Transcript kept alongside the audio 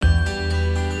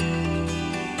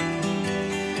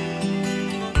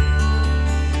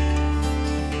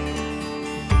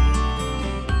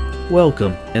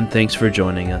Welcome, and thanks for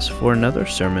joining us for another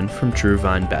sermon from True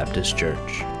Vine Baptist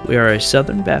Church. We are a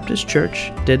Southern Baptist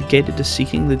church dedicated to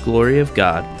seeking the glory of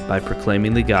God by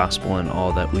proclaiming the gospel in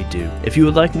all that we do. If you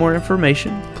would like more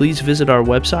information, please visit our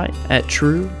website at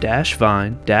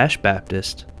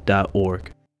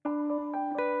true-vine-baptist.org.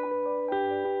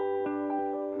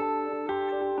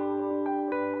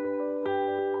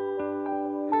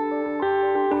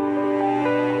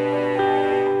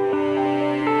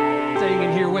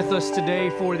 Us today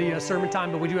for the sermon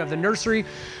time, but we do have the nursery,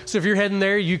 so if you're heading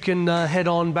there, you can head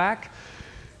on back.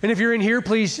 And if you're in here,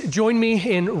 please join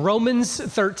me in Romans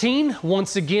 13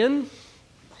 once again.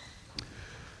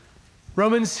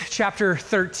 Romans chapter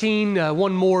 13,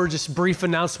 one more just brief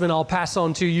announcement I'll pass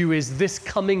on to you is this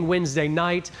coming Wednesday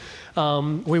night.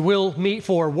 We will meet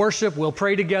for worship, we'll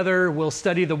pray together, we'll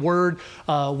study the Word,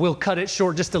 we'll cut it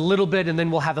short just a little bit, and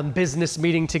then we'll have a business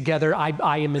meeting together.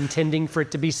 I am intending for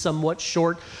it to be somewhat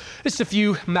short. Just a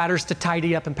few matters to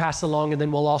tidy up and pass along, and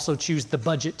then we'll also choose the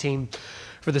budget team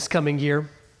for this coming year.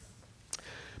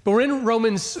 But we're in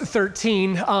Romans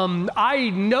 13.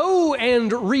 I know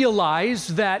and realize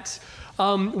that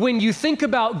when you think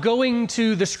about going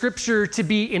to the scripture to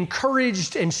be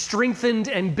encouraged and strengthened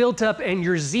and built up and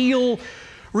your zeal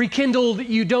rekindled,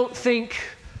 you don't think,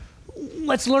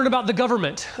 let's learn about the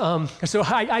government. So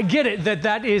I get it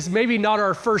that is maybe not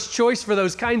our first choice for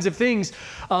those kinds of things,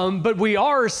 but we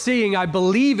are seeing, I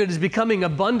believe it is becoming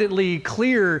abundantly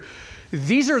clear,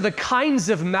 these are the kinds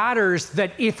of matters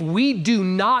that if we do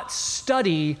not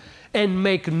study and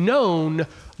make known,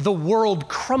 the world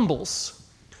crumbles.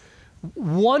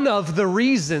 One of the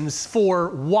reasons for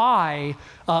why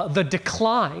the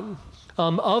decline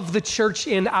of the church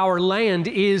in our land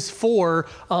is for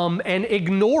an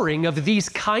ignoring of these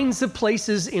kinds of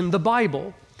places in the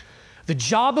Bible. The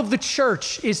job of the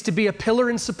church is to be a pillar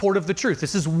in support of the truth.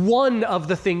 This is one of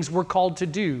the things we're called to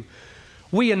do.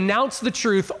 We announce the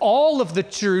truth, all of the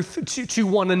truth, to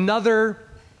one another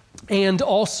and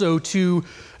also to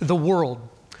the world.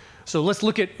 So let's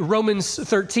look at Romans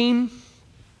 13.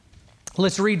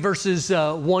 Let's read verses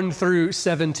 1 through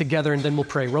 7 together, and then we'll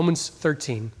pray. Romans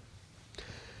 13.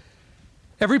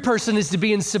 Every person is to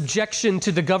be in subjection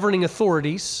to the governing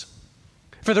authorities,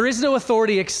 for there is no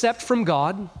authority except from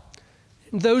God,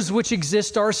 and those which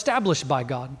exist are established by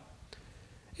God.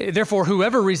 Therefore,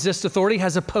 whoever resists authority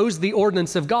has opposed the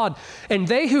ordinance of God, and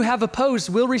they who have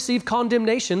opposed will receive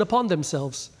condemnation upon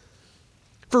themselves.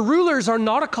 For rulers are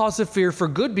not a cause of fear for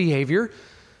good behavior,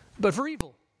 but for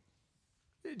evil.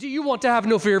 Do you want to have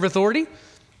no fear of authority?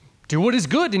 Do what is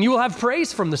good, and you will have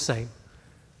praise from the same.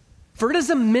 For it is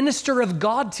a minister of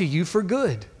God to you for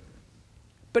good.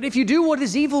 But if you do what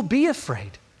is evil, be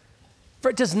afraid, for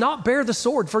it does not bear the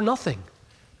sword for nothing.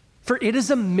 For it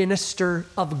is a minister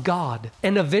of God,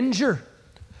 an avenger,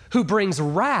 who brings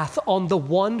wrath on the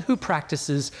one who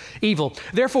practices evil.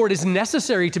 Therefore, it is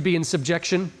necessary to be in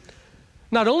subjection,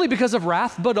 not only because of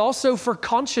wrath, but also for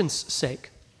conscience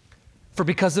sake. For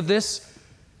because of this,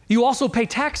 you also pay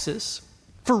taxes,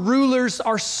 for rulers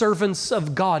are servants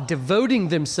of God, devoting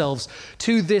themselves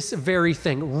to this very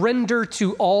thing. Render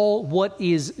to all what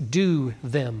is due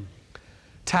them.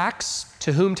 Tax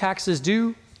to whom tax is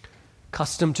due,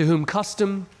 custom to whom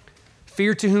custom,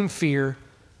 fear to whom fear,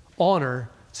 honor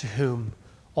to whom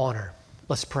honor.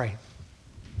 Let's pray.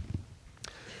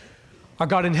 Our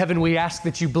God in heaven, we ask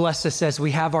that you bless us as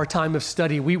we have our time of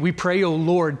study. We pray, O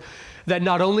Lord, that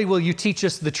not only will you teach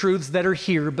us the truths that are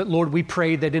here, but Lord, we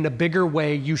pray that in a bigger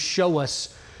way you show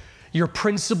us your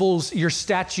principles, your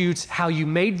statutes, how you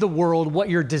made the world, what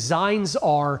your designs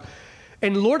are.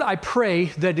 And Lord, I pray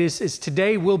that as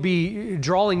today we'll be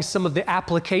drawing some of the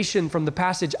application from the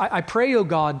passage, I pray, oh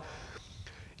God,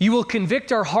 you will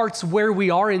convict our hearts where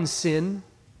we are in sin.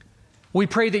 We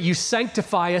pray that you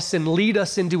sanctify us and lead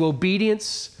us into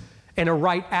obedience and a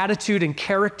right attitude and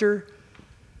character.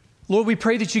 Lord, we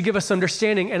pray that you give us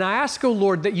understanding. And I ask, oh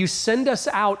Lord, that you send us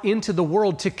out into the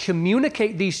world to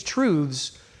communicate these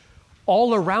truths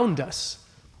all around us.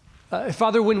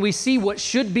 Father, when we see what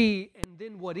should be and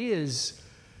then what is,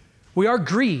 we are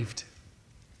grieved.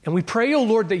 And we pray, oh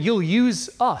Lord, that you'll use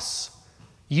us,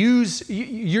 use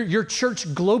your church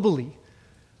globally,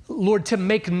 Lord, to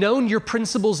make known your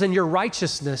principles and your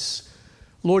righteousness,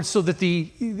 Lord, so that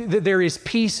there is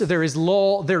peace, there is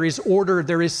law, there is order,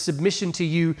 there is submission to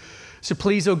you, So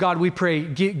please, oh God, we pray,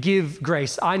 give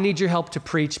grace. I need your help to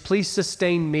preach. Please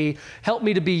sustain me. Help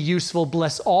me to be useful.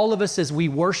 Bless all of us as we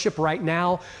worship right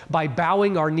now by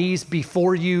bowing our knees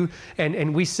before you.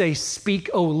 And we say,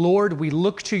 speak, oh Lord. We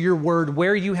look to your word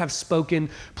where you have spoken.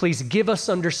 Please give us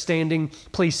understanding.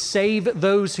 Please save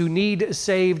those who need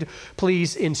saved.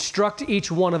 Please instruct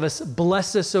each one of us.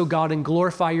 Bless us, oh God, and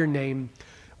glorify your name.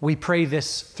 We pray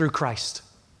this through Christ.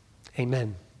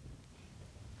 Amen.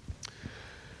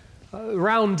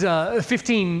 Around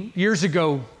 15 years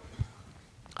ago,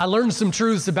 I learned some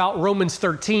truths about Romans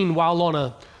 13 while on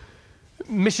a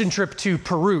mission trip to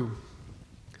Peru.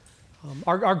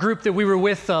 Our group that we were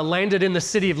with landed in the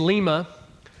city of Lima,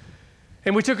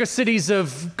 and we took a series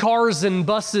of cars and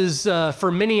buses for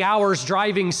many hours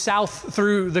driving south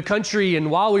through the country.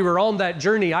 And while we were on that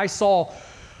journey, I saw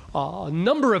a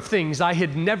number of things I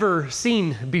had never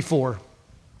seen before.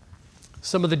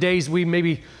 Some of the days we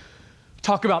maybe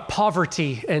talk about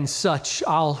poverty and such,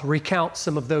 I'll recount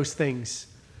some of those things.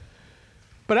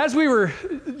 But as we were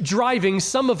driving,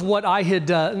 some of what I had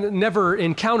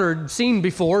never seen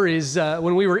before is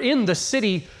when we were in the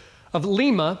city of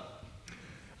Lima,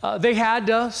 they had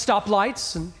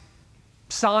stoplights and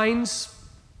signs,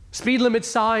 speed limit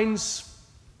signs,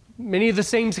 many of the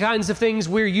same kinds of things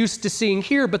we're used to seeing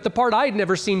here. But the part I'd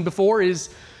never seen before is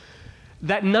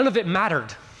that none of it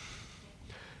mattered.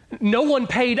 No one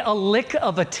paid a lick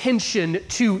of attention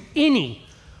to any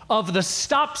of the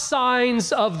stop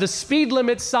signs, of the speed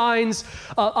limit signs.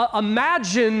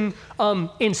 Imagine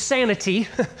insanity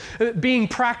being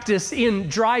practiced in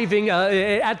driving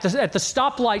at the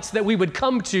stoplights that we would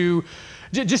come to.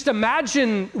 Just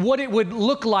imagine what it would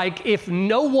look like if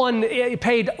no one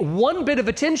paid one bit of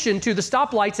attention to the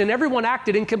stoplights and everyone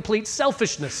acted in complete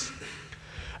selfishness.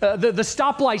 The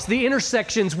stoplights, the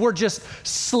intersections were just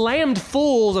slammed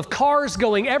full of cars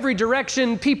going every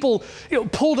direction. People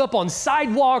pulled up on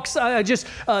sidewalks.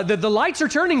 The lights are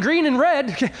turning green and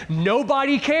red.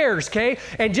 Nobody cares, okay?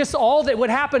 And just all that would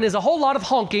happen is a whole lot of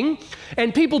honking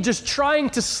and people just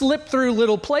trying to slip through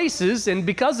little places. And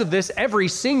because of this, every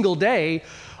single day,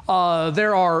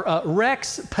 there are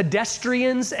wrecks,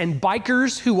 pedestrians, and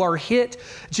bikers who are hit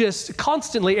just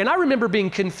constantly. And I remember being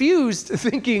confused,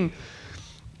 thinking,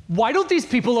 why don't these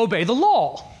people obey the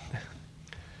law?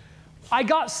 I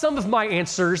got some of my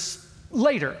answers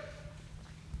later.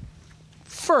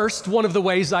 First, one of the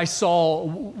ways I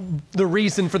saw the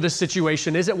reason for this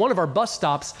situation is at one of our bus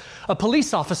stops, a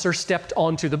police officer stepped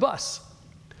onto the bus.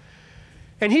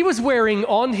 And he was wearing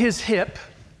on his hip,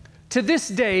 to this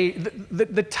day,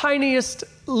 the tiniest,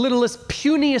 littlest,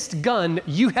 puniest gun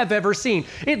you have ever seen.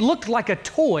 It looked like a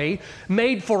toy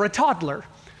made for a toddler.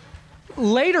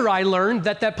 Later, I learned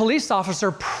that police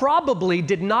officer probably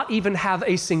did not even have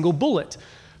a single bullet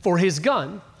for his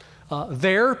gun.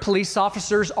 Their police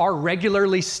officers are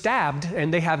regularly stabbed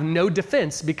and they have no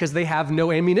defense because they have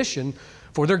no ammunition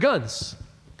for their guns.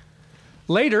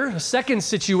 Later, a second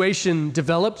situation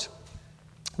developed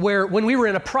where when we were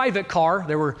in a private car,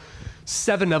 there were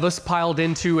 7 of us piled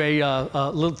into a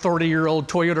little 30-year-old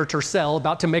Toyota Tercel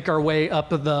about to make our way up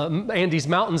the Andes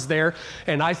Mountains there.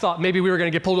 And I thought maybe we were going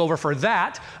to get pulled over for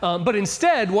that. But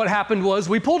instead, what happened was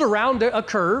we pulled around a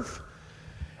curve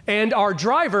and our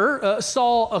driver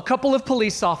saw a couple of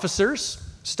police officers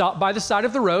stop by the side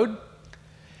of the road.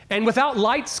 And without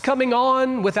lights coming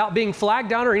on, without being flagged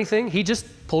down or anything, he just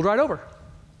pulled right over.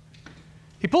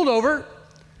 He pulled over.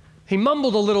 He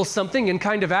mumbled a little something in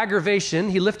kind of aggravation.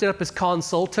 He lifted up his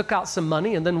console, took out some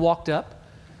money, and then walked up.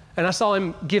 And I saw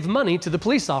him give money to the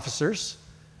police officers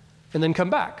and then come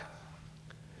back.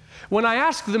 When I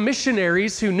asked the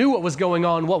missionaries who knew what was going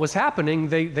on, what was happening,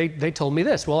 they told me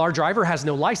this. Well, our driver has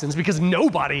no license because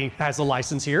nobody has a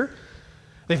license here.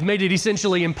 They've made it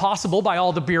essentially impossible by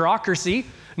all the bureaucracy.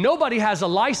 Nobody has a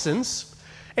license.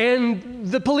 And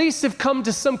the police have come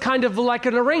to some kind of like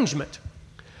an arrangement.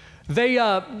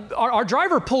 Our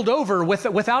driver pulled over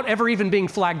without ever even being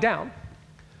flagged down.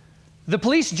 The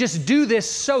police just do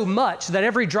this so much that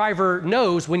every driver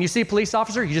knows when you see a police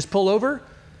officer, you just pull over.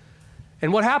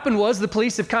 And what happened was the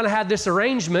police have kind of had this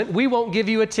arrangement. We won't give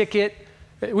you a ticket.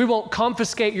 We won't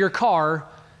confiscate your car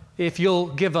if you'll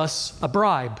give us a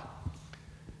bribe.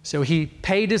 So he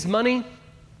paid his money.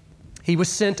 He was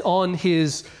sent on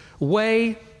his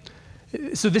way.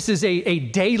 So this is a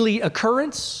daily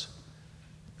occurrence.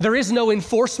 There is no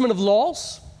enforcement of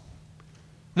laws.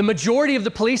 The majority of the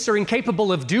police are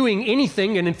incapable of doing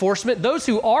anything in enforcement. Those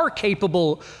who are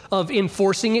capable of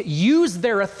enforcing it use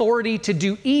their authority to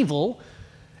do evil,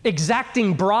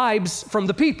 exacting bribes from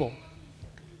the people.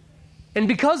 And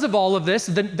because of all of this,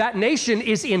 that nation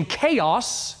is in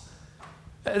chaos.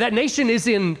 That nation is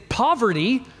in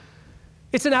poverty.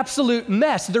 It's an absolute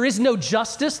mess. There is no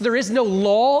justice. There is no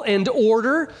law and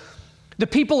order. The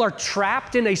people are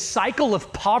trapped in a cycle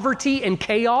of poverty and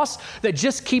chaos that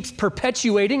just keeps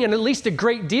perpetuating, and at least a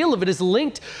great deal of it is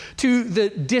linked to the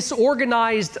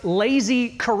disorganized, lazy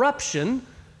corruption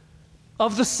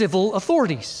of the civil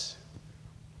authorities.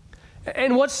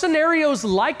 And what scenarios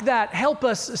like that help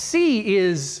us see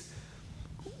is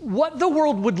what the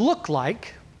world would look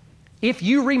like if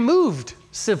you removed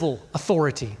civil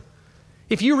authority,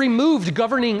 if you removed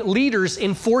governing leaders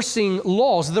enforcing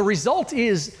laws. The result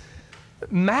is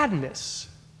madness.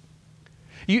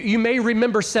 You may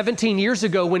remember 17 years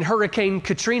ago when Hurricane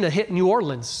Katrina hit New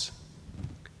Orleans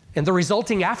and the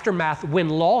resulting aftermath when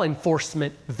law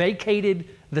enforcement vacated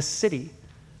the city.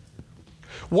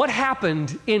 What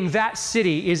happened in that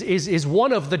city is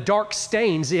one of the dark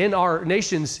stains in our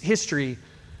nation's history.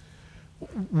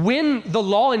 When the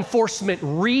law enforcement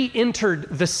re-entered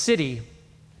the city,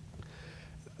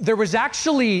 there was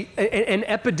actually an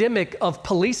epidemic of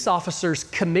police officers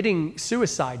committing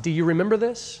suicide. Do you remember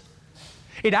this?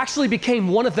 It actually became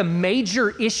one of the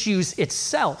major issues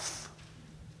itself.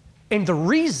 And the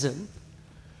reason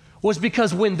was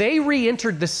because when they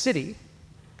re-entered the city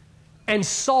and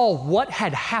saw what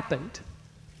had happened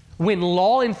when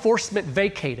law enforcement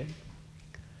vacated,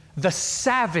 the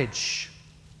savage,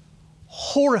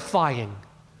 horrifying,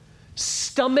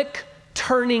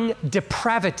 stomach-turning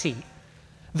depravity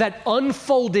that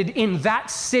unfolded in that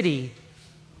city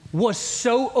was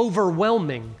so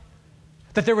overwhelming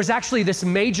that there was actually this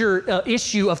major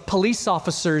issue of police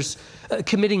officers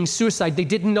committing suicide. They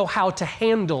didn't know how to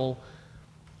handle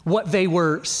what they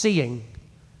were seeing.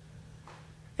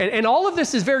 And all of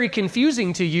this is very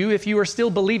confusing to you if you are still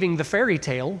believing the fairy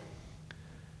tale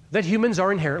that humans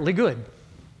are inherently good.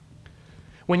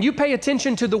 When you pay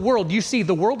attention to the world, you see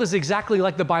the world is exactly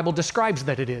like the Bible describes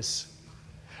that it is.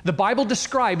 The Bible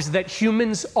describes that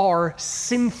humans are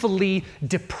sinfully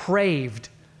depraved.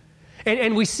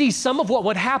 And we see some of what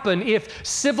would happen if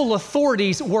civil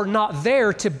authorities were not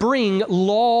there to bring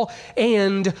law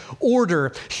and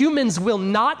order. Humans will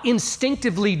not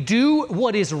instinctively do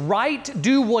what is right,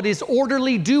 do what is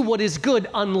orderly, do what is good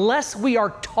unless we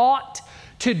are taught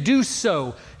to do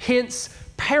so. Hence,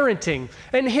 parenting,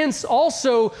 and hence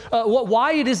also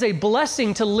why it is a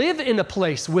blessing to live in a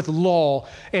place with law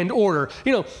and order.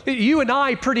 You know, you and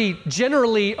I pretty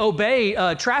generally obey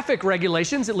traffic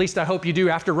regulations, at least I hope you do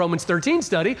after Romans 13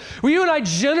 study. Well, you and I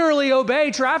generally obey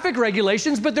traffic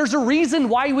regulations, but there's a reason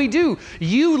why we do.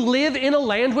 You live in a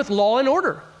land with law and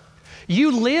order. You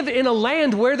live in a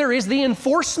land where there is the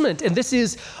enforcement, and this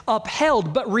is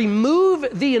upheld, but remove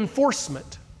the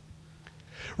enforcement.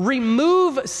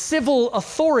 Remove civil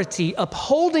authority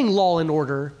upholding law and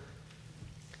order,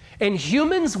 and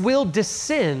humans will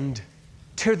descend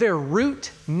to their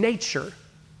root nature,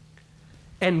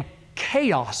 and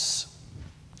chaos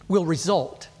will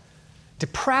result.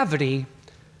 Depravity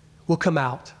will come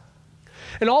out.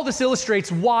 And all this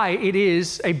illustrates why it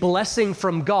is a blessing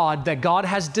from God that God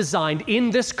has designed in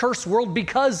this cursed world,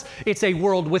 because it's a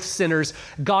world with sinners.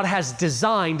 God has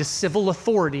designed civil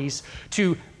authorities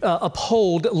to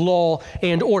uphold law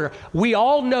and order. We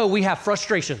all know we have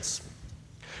frustrations.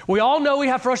 We all know we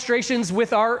have frustrations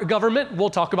with our government.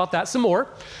 We'll talk about that some more.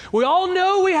 We all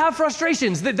know we have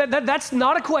frustrations. That's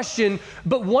not a question.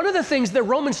 But one of the things that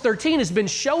Romans 13 has been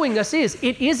showing us is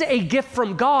it is a gift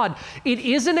from God. It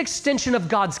is an extension of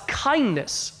God's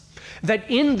kindness that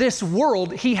in this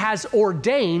world He has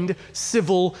ordained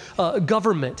civil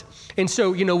government. And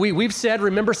so, you know, we've said,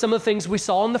 remember some of the things we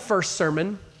saw in the first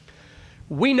sermon.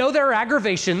 We know there are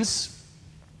aggravations,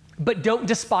 but don't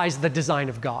despise the design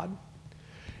of God.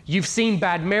 You've seen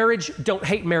bad marriage, don't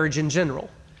hate marriage in general.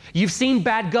 You've seen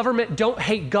bad government, don't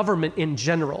hate government in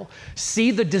general.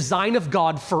 See the design of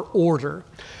God for order.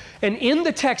 And in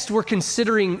the text we're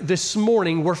considering this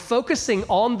morning, we're focusing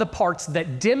on the parts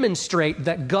that demonstrate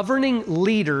that governing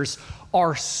leaders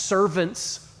are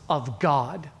servants of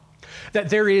God. That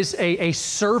there is a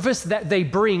service that they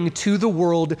bring to the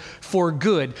world for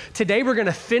good. Today we're going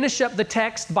to finish up the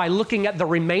text by looking at the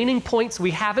remaining points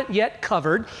we haven't yet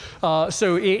covered.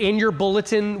 So in your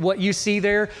bulletin, what you see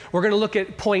there, we're going to look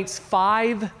at points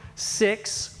 5,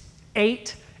 6,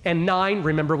 8, and 9.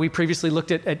 Remember, we previously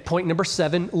looked at point number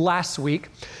 7 last week.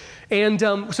 And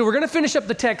so we're going to finish up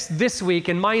the text this week,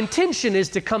 and my intention is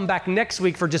to come back next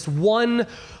week for just one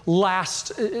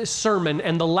last sermon.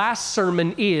 And the last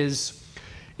sermon is,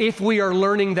 if we are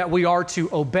learning that we are to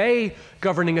obey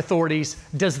governing authorities,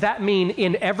 does that mean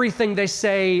in everything they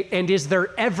say, and is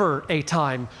there ever a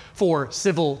time for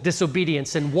civil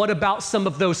disobedience? And what about some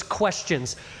of those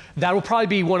questions? That will probably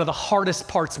be one of the hardest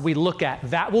parts we look at.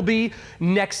 That will be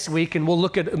next week, and we'll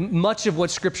look at much of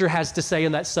what Scripture has to say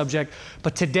in that subject.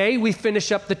 But today we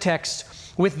finish up the text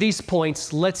with these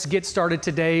points. Let's get started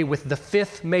today with the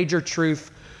fifth major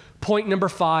truth. Point number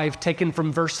 5, taken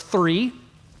from verse 3,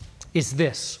 is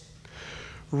this: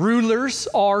 rulers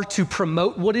are to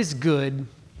promote what is good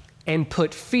and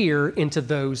put fear into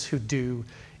those who do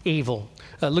evil.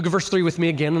 Look at verse 3 with me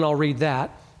again, and I'll read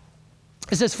that.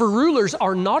 It says, "For rulers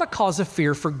are not a cause of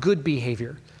fear for good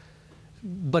behavior,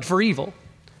 but for evil.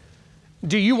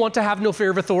 Do you want to have no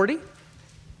fear of authority?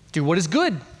 Do what is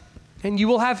good, and you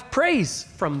will have praise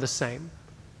from the same."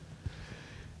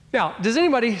 Now, does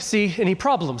anybody see any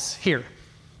problems here?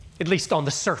 At least on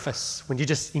the surface, when you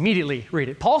just immediately read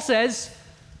it. Paul says,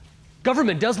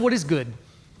 government does what is good.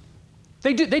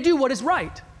 They do what is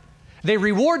right. They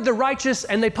reward the righteous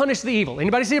and they punish the evil.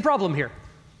 Anybody see a problem here?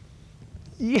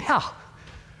 Yeah.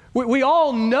 We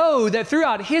all know that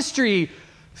throughout history,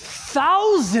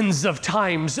 thousands of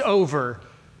times over,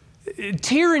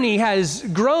 tyranny has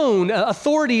grown.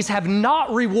 Authorities have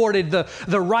not rewarded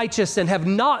the righteous and have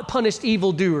not punished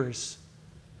evildoers.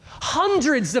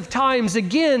 Hundreds of times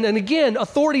again and again,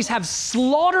 authorities have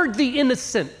slaughtered the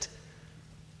innocent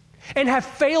and have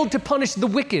failed to punish the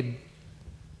wicked.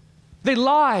 They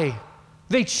lie,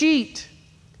 they cheat,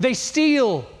 they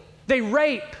steal, they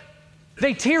rape,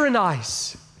 they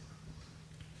tyrannize.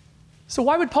 So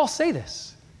why would Paul say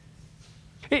this?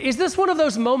 Is this one of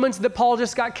those moments that Paul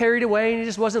just got carried away and he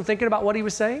just wasn't thinking about what he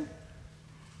was saying?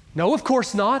 No, of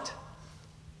course not.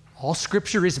 All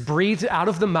Scripture is breathed out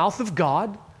of the mouth of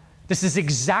God. This is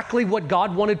exactly what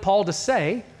God wanted Paul to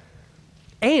say.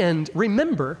 And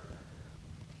remember,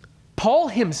 Paul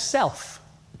himself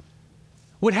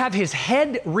would have his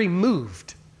head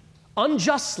removed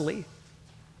unjustly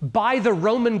by the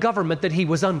Roman government that he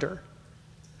was under.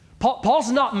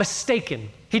 Paul's not mistaken.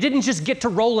 He didn't just get to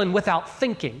rolling without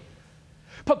thinking.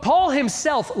 But Paul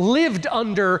himself lived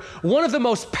under one of the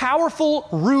most powerful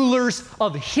rulers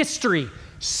of history,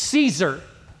 Caesar,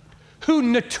 who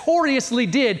notoriously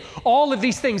did all of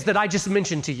these things that I just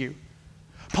mentioned to you.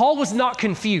 Paul was not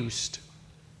confused.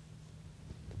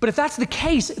 But if that's the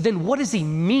case, then what does he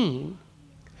mean?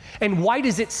 And why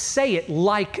does it say it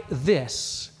like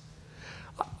this?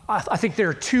 I think there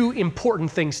are two important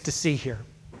things to see here.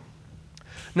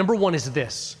 Number one is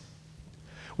this.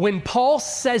 When Paul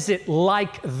says it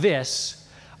like this,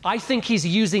 I think he's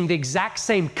using the exact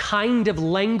same kind of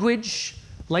language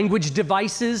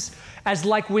devices, as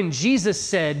like when Jesus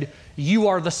said, "You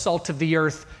are the salt of the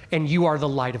earth and you are the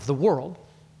light of the world."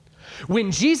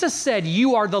 When Jesus said,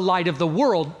 "You are the light of the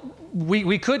world,"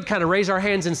 we could kind of raise our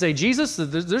hands and say, "Jesus,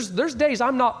 there's days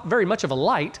I'm not very much of a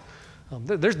light.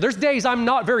 There's days I'm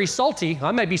not very salty.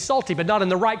 I may be salty, but not in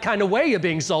the right kind of way of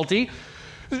being salty.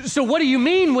 So what do you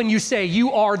mean when you say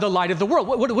you are the light of the world?"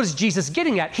 What is Jesus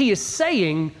getting at? He is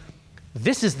saying,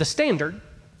 this is the standard.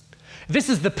 This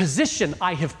is the position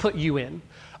I have put you in.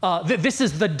 This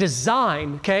is the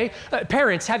design, okay?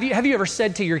 Parents, have you ever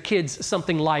said to your kids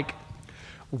something like,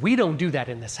 "We don't do that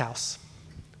in this house,"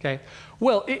 okay?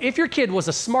 Well, if your kid was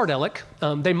a smart aleck,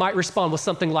 they might respond with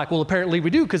something like, "Well, apparently we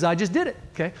do because I just did it,"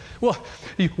 okay? Well,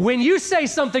 when you say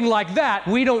something like that,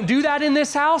 "We don't do that in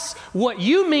this house," what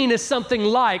you mean is something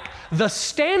like, the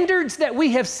standards that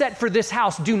we have set for this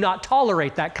house do not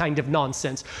tolerate that kind of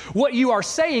nonsense. What you are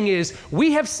saying is,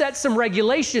 we have set some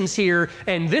regulations here,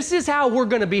 and this is how we're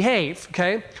going to behave,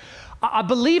 okay? I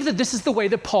believe that this is the way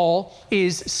that Paul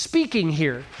is speaking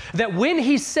here. That when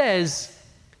he says,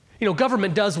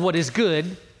 government does what is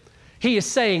good, he is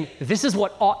saying this is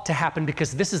what ought to happen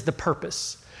because this is the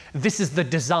purpose. This is the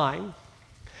design.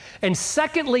 And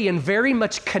secondly, and very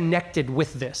much connected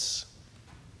with this,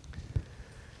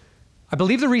 I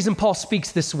believe the reason Paul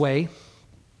speaks this way,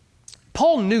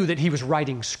 Paul knew that he was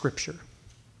writing Scripture.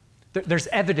 There's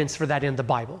evidence for that in the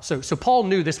Bible. So Paul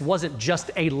knew this wasn't just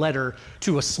a letter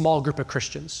to a small group of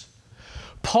Christians.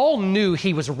 Paul knew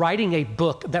he was writing a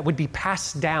book that would be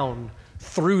passed down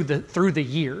through the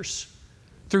years,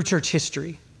 through church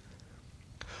history.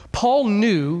 Paul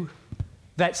knew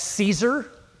that Caesar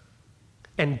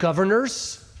and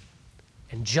governors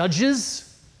and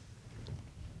judges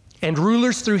and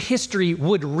rulers through history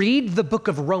would read the book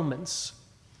of Romans.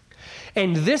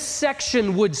 And this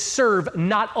section would serve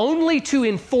not only to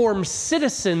inform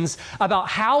citizens about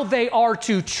how they are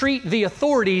to treat the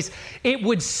authorities, it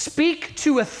would speak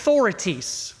to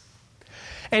authorities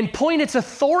and point its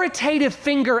authoritative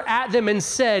finger at them and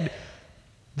said,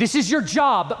 "This is your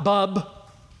job, bub.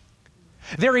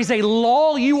 There is a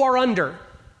law you are under,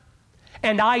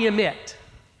 and I am it.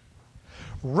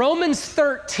 Romans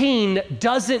 13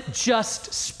 doesn't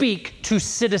just speak to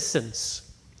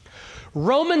citizens.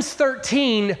 Romans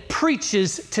 13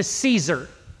 preaches to Caesar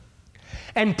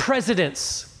and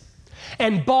presidents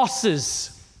and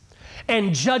bosses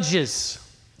and judges.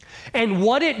 And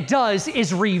what it does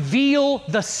is reveal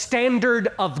the standard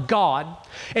of God.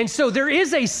 And so there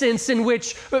is a sense in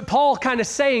which Paul kind of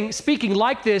speaking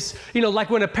like this, like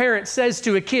when a parent says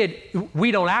to a kid,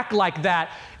 we don't act like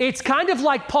that. It's kind of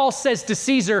like Paul says to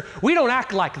Caesar, we don't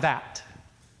act like that.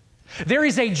 There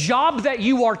is a job that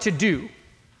you are to do.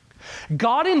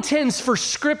 God intends for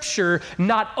Scripture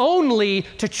not only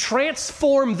to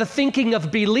transform the thinking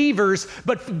of believers,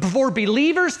 but for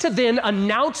believers to then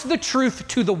announce the truth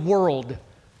to the world,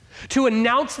 to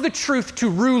announce the truth to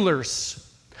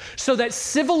rulers, so that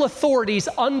civil authorities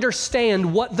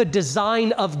understand what the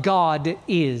design of God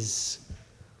is.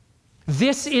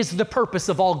 This is the purpose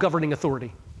of all governing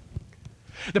authority.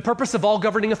 The purpose of all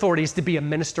governing authority is to be a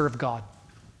minister of God.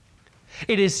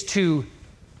 It is to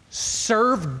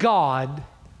serve God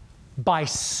by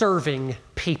serving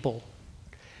people,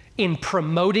 in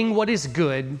promoting what is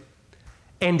good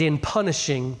and in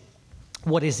punishing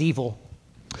what is evil.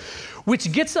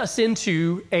 Which gets us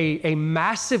into a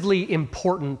massively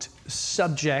important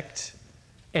subject,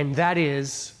 and that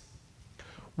is,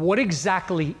 what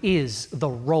exactly is the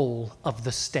role of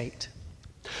the state?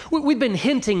 We've been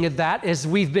hinting at that as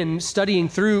we've been studying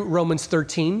through Romans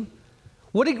 13.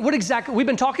 What exactly, we've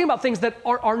been talking about things that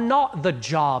are not the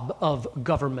job of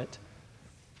government.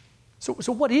 So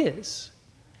what is?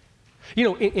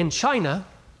 In China,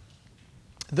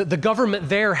 the government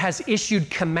there has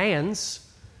issued commands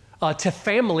to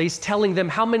families telling them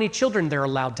how many children they're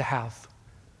allowed to have.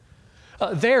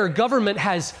 Their government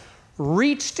has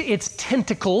reached its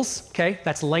tentacles, okay?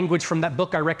 That's language from that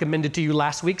book I recommended to you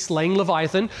last week, Slaying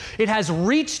Leviathan. It has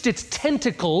reached its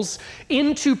tentacles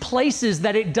into places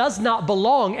that it does not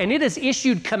belong, and it has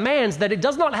issued commands that it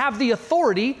does not have the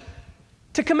authority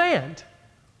to command.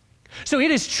 So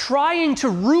it is trying to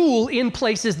rule in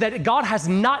places that God has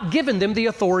not given them the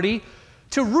authority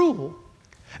to rule.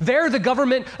 There, the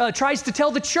government tries to tell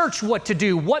the church what to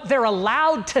do, what they're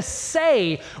allowed to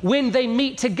say when they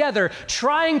meet together,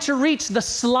 trying to reach the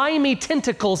slimy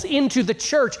tentacles into the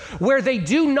church where they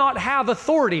do not have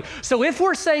authority. So if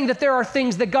we're saying that there are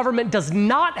things that government does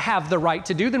not have the right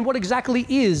to do, then what exactly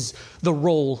is the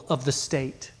role of the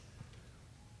state?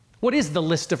 What is the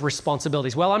list of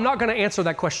responsibilities? Well, I'm not going to answer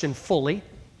that question fully,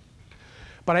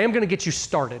 but I am going to get you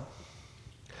started.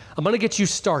 I'm going to get you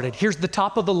started. Here's the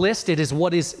top of the list. It is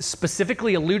what is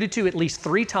specifically alluded to at least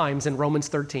 3 times in Romans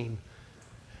 13.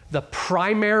 The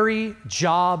primary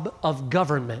job of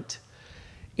government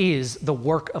is the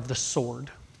work of the sword.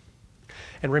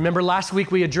 And remember last week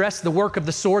we addressed the work of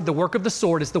the sword. The work of the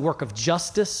sword is the work of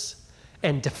justice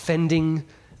and defending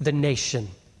the nation.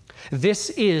 This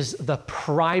is the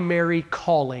primary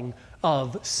calling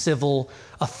of civil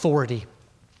authority.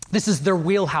 This is their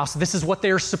wheelhouse. This is what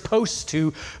they're supposed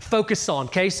to focus on,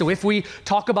 okay? So if we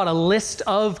talk about a list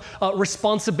of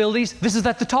responsibilities, this is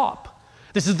at the top.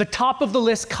 This is the top of the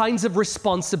list kinds of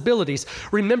responsibilities.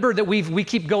 Remember that we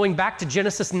keep going back to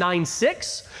Genesis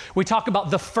 9:6. We talk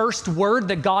about the first word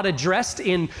that God addressed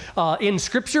in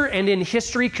Scripture and in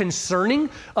history concerning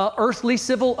earthly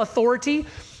civil authority.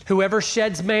 Whoever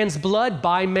sheds man's blood,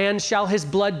 by man shall his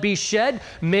blood be shed.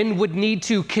 Men would need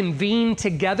to convene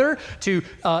together to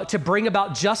bring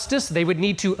about justice. They would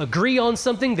need to agree on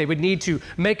something. They would need to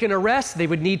make an arrest. They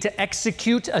would need to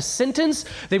execute a sentence.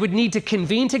 They would need to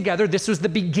convene together. This was the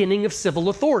beginning of civil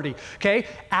authority, okay?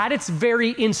 At its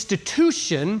very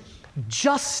institution,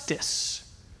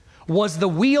 justice was the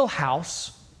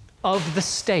wheelhouse of the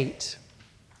state.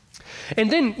 And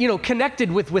then,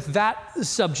 connected with that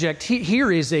subject,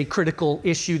 here is a critical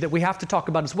issue that we have to talk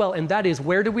about as well, and that is,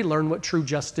 where do we learn what true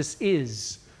justice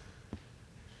is?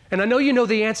 And I know you know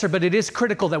the answer, but it is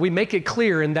critical that we make it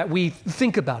clear and that we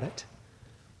think about it.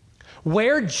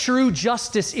 Where true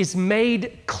justice is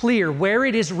made clear, where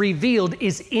it is revealed,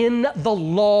 is in the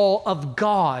law of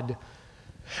God.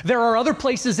 There are other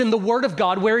places in the Word of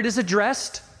God where it is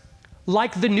addressed,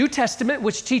 like the New Testament,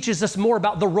 which teaches us more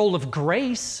about the role of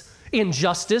grace in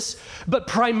justice, but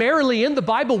primarily in the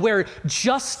Bible where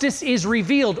justice is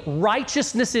revealed,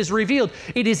 righteousness is revealed,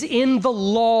 it is in the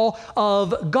law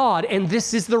of God. And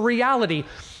this is the reality.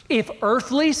 If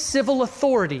earthly civil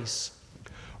authorities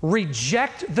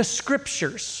reject the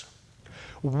Scriptures,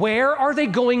 where are they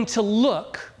going to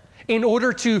look in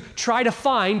order to try to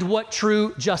find what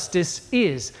true justice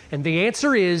is? And the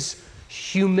answer is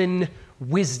human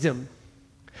wisdom.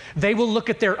 They will look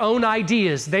at their own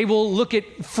ideas. They will look at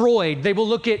Freud. They will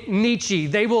look at Nietzsche.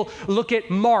 They will look at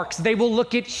Marx. They will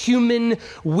look at human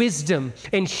wisdom.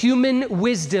 And human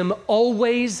wisdom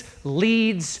always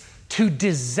leads to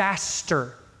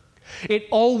disaster. It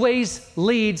always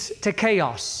leads to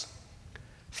chaos.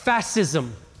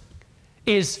 Fascism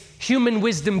is human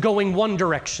wisdom going one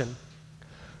direction.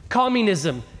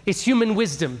 Communism is human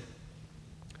wisdom.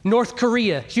 North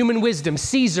Korea, human wisdom.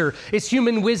 Caesar is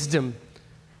human wisdom.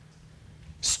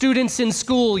 Students in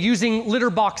school using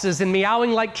litter boxes and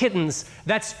meowing like kittens,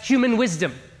 that's human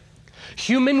wisdom.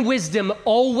 Human wisdom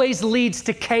always leads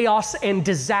to chaos and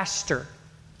disaster.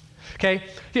 Okay?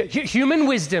 Human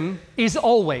wisdom is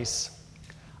always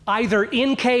either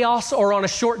in chaos or on a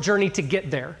short journey to get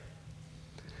there.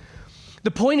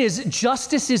 The point is,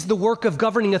 justice is the work of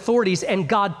governing authorities, and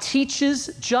God teaches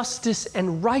justice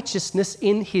and righteousness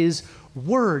in His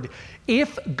Word.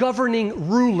 If governing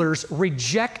rulers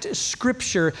reject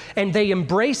Scripture and they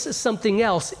embrace something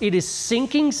else, it is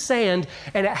sinking sand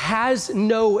and it has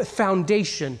no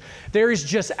foundation. There is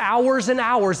just hours and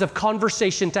hours of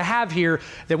conversation to have here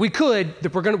that we're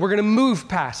going to move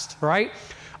past, right?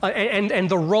 And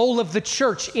the role of the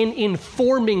church in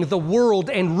informing the world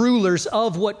and rulers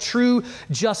of what true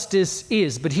justice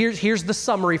is. But here's the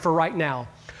summary for right now.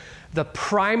 The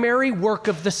primary work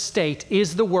of the state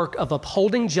is the work of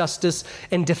upholding justice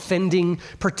and defending,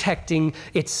 protecting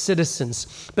its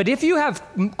citizens. But if you have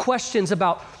questions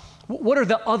about what are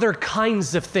the other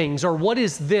kinds of things, or what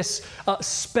is this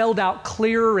spelled out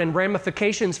clearer and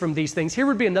ramifications from these things, here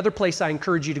would be another place I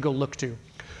encourage you to go look to.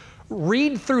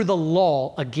 Read through the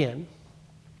law again,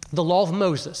 the law of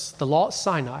Moses, the law at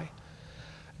Sinai.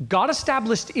 God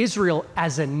established Israel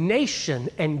as a nation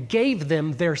and gave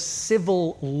them their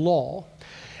civil law.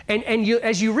 And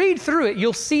as you read through it,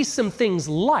 you'll see some things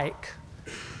like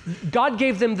God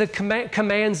gave them the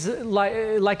commands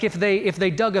like if they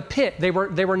dug a pit, they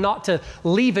were not to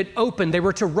leave it open, they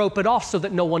were to rope it off so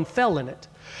that no one fell in it.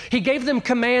 He gave them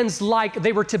commands like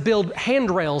they were to build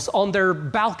handrails on their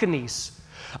balconies.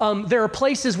 There are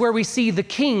places where we see the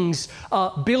kings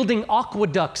building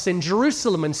aqueducts in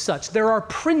Jerusalem and such. There are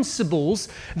principles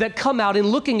that come out in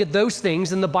looking at those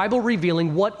things and the Bible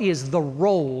revealing what is the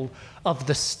role of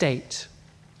the state.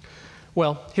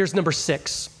 Well, here's number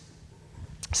 6.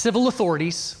 Civil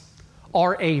authorities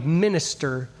are a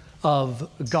minister of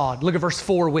God. Look at verse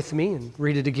 4 with me and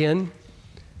read it again.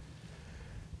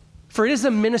 For it is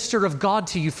a minister of God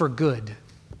to you for good.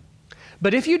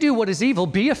 But if you do what is evil,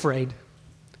 be afraid.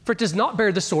 For it does not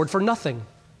bear the sword for nothing.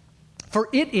 For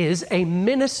it is a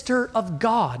minister of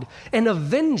God, an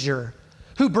avenger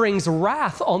who brings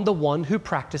wrath on the one who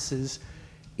practices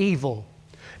evil.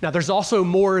 Now, there's also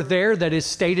more there that is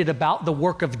stated about the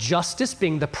work of justice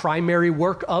being the primary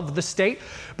work of the state.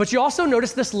 But you also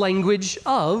notice this language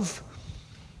of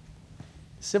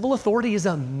civil authority is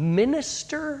a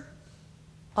minister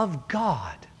of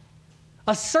God,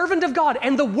 a servant of God.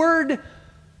 And the word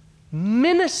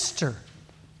minister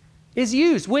is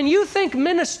used. When you think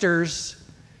ministers,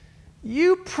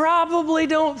 you probably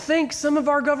don't think some of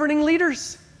our governing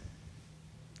leaders.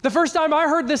 The first time I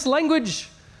heard this language,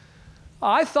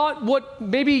 I thought what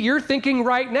maybe you're thinking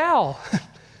right now.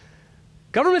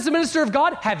 Government's a minister of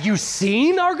God. Have you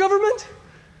seen our government?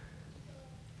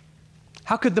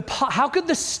 How could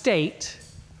the state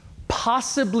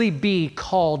possibly be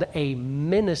called a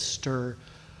minister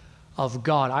of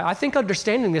God? I think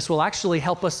understanding this will actually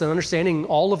help us in understanding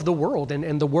all of the world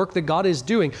and the work that God is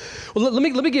doing. Well,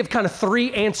 let me give kind of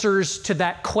 3 answers to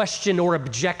that question or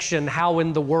objection. How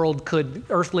in the world could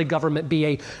earthly government be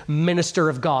a minister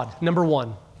of God? Number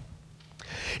 1,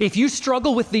 if you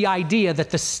struggle with the idea that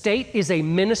the state is a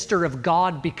minister of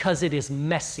God because it is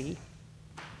messy,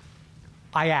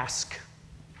 I ask,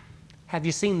 have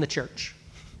you seen the church?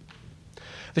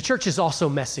 The church is also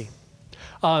messy.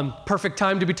 Perfect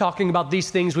time to be talking about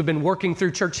these things. We've been working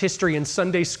through church history in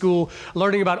Sunday school,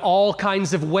 learning about all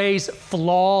kinds of ways,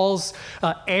 flaws,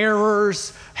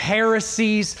 errors,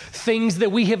 heresies, things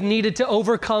that we have needed to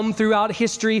overcome throughout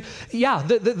history. Yeah,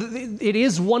 it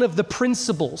is one of the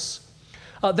principles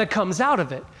that comes out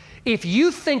of it. If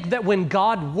you think that when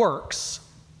God works,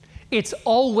 it's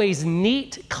always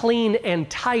neat, clean, and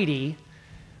tidy,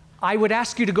 I would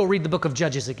ask you to go read the book of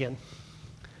Judges again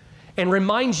and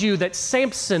remind you that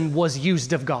Samson was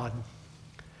used of God.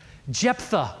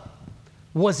 Jephthah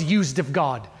was used of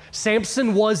God.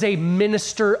 Samson was a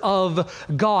minister of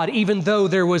God, even though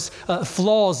there was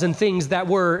flaws and things that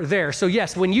were there. So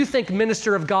yes, when you think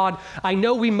minister of God, I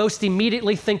know we most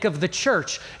immediately think of the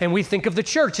church, and we think of the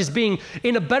church as being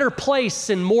in a better place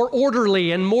and more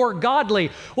orderly and more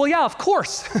godly. Well, yeah, of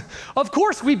course. Of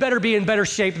course we better be in better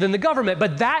shape than the government,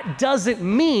 but that doesn't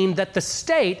mean that the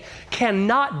state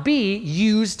cannot be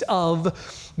used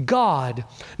of God.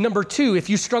 Number two, if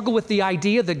you struggle with the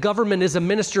idea that government is a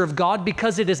minister of God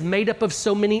because it is made up of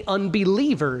so many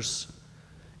unbelievers,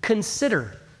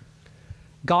 consider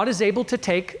God is able to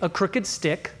take a crooked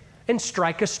stick and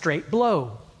strike a straight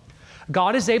blow.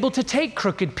 God is able to take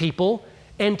crooked people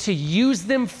and to use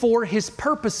them for his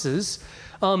purposes,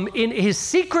 in his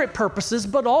secret purposes,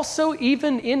 but also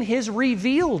even in his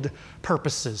revealed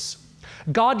purposes.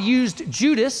 God used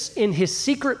Judas in his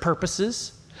secret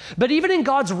purposes, but even in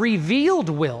God's revealed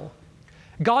will,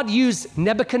 God used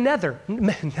Nebuchadnezzar,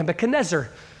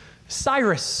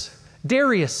 Cyrus,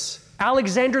 Darius,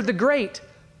 Alexander the Great,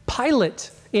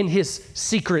 Pilate in his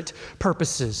secret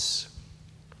purposes.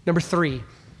 Number three,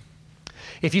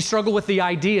 if you struggle with the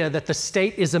idea that the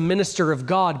state is a minister of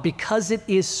God because it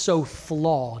is so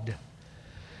flawed,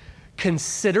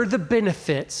 consider the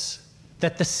benefits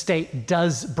that the state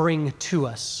does bring to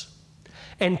us.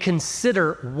 And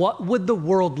consider what would the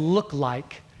world look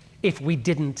like if we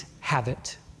didn't have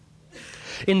it.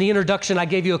 In the introduction, I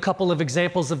gave you a couple of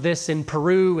examples of this in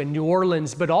Peru and New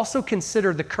Orleans, but also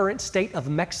consider the current state of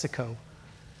Mexico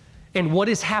and what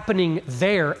is happening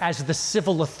there as the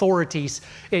civil authorities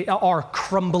are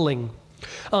crumbling.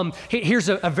 Here's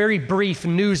a very brief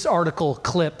news article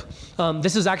clip.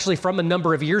 This is actually from a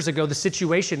number of years ago. The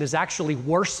situation is actually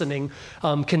worsening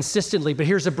consistently, but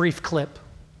here's a brief clip.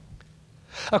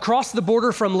 Across the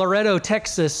border from Laredo,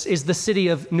 Texas, is the city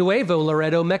of Nuevo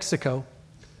Laredo, Mexico.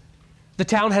 The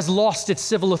town has lost its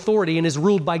civil authority and is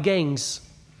ruled by gangs.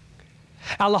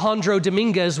 Alejandro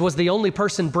Dominguez was the only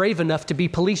person brave enough to be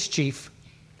police chief.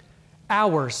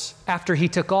 Hours after he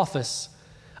took office,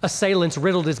 assailants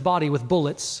riddled his body with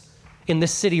bullets in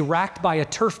this city racked by a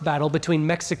turf battle between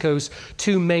Mexico's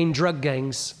two main drug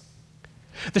gangs.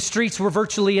 The streets were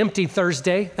virtually empty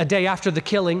Thursday, a day after the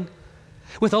killing,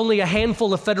 with only a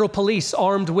handful of federal police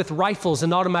armed with rifles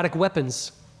and automatic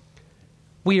weapons.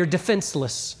 We are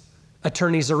defenseless,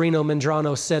 Attorney Zorino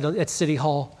Medrano said at City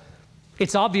Hall.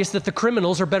 It's obvious that the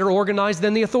criminals are better organized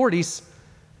than the authorities.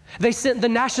 They sent the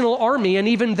National Army and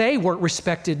even they weren't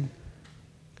respected.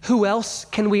 Who else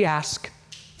can we ask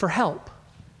for help?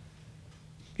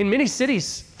 In many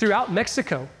cities throughout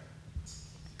Mexico,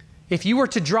 if you were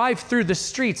to drive through the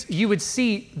streets, you would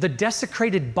see the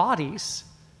desecrated bodies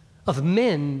of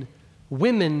men,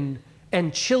 women,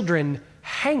 and children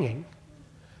hanging,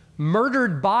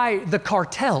 murdered by the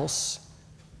cartels.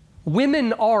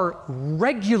 Women are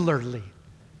regularly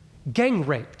gang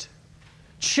raped.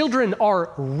 Children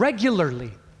are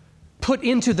regularly put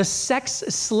into the sex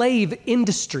slave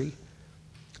industry.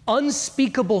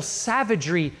 Unspeakable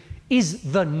savagery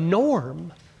is the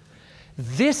norm.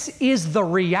 This is the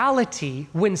reality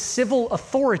when civil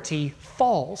authority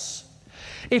falls.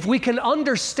 If we can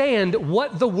understand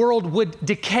what the world would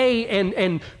decay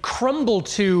and crumble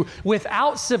to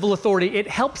without civil authority, it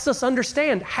helps us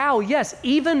understand how, yes,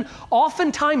 even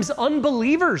oftentimes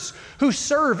unbelievers who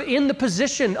serve in the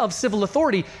position of civil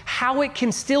authority, how it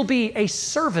can still be a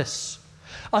service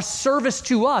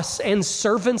to us and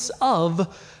servants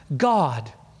of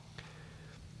God.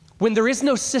 When there is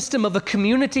no system of a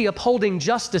community upholding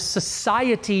justice,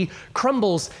 society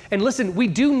crumbles. And listen, we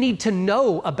do need to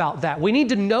know about that. We need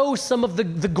to know some of the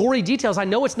gory details. I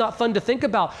know it's not fun to think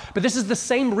about, but this is the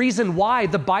same reason why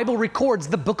the Bible records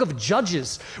the book of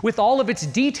Judges with all of its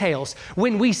details.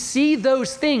 When we see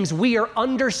those things, we are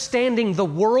understanding the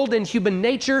world and human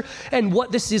nature and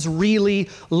what this is really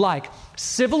like.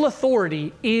 Civil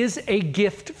authority is a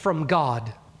gift from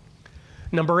God.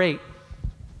 Number 8.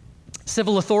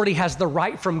 Civil authority has the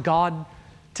right from God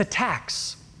to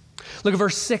tax. Look at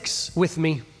verse 6 with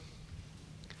me.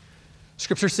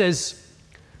 Scripture says,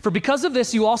 "For because of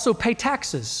this you also pay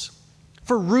taxes,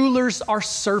 for rulers are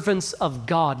servants of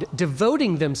God,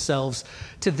 devoting themselves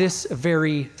to this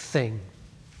very thing."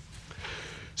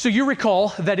 So you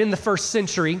recall that in the first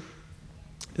century,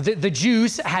 the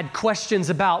Jews had questions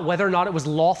about whether or not it was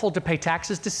lawful to pay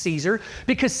taxes to Caesar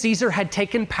because Caesar had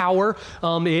taken power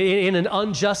in an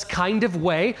unjust kind of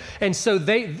way. And so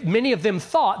many of them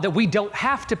thought that we don't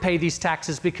have to pay these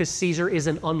taxes because Caesar is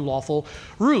an unlawful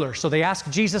ruler. So they asked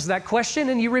Jesus that question,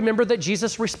 and you remember that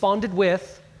Jesus responded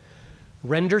with,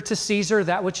 "Render to Caesar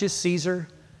that which is Caesar,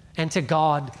 and to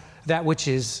God that which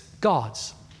is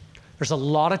God's." There's a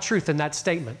lot of truth in that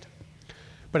statement.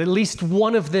 But at least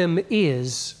one of them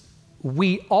is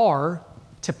we are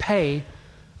to pay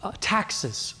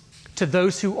taxes to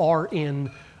those who are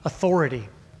in authority.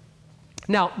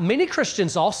 Now, many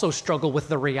Christians also struggle with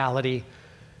the reality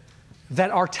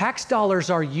that our tax dollars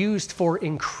are used for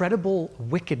incredible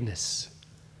wickedness.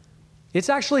 It's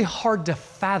actually hard to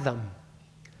fathom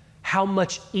how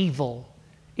much evil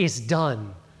is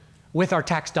done with our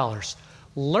tax dollars.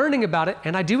 Learning about it,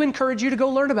 and I do encourage you to go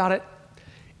learn about it,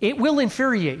 it will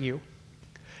infuriate you.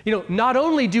 You know, not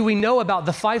only do we know about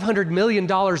the $500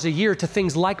 million a year to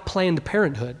things like Planned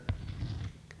Parenthood,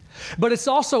 but it's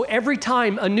also every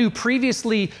time a new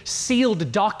previously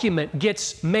sealed document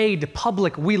gets made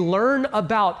public, we learn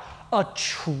about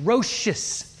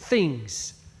atrocious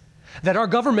things that our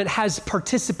government has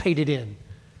participated in,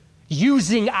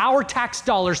 using our tax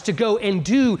dollars to go and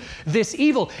do this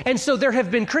evil. And so there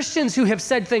have been Christians who have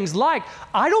said things like,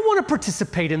 I don't want to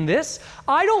participate in this.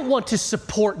 I don't want to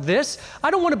support this.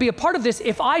 I don't want to be a part of this.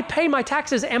 If I pay my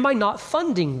taxes, am I not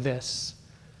funding this?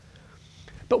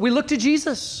 But we look to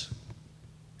Jesus.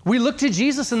 We look to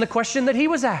Jesus and the question that he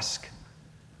was asked.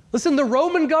 Listen, the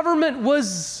Roman government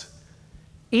was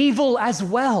evil as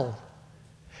well.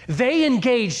 They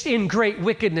engaged in great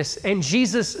wickedness, and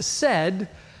Jesus said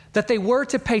that they were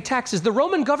to pay taxes. The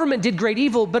Roman government did great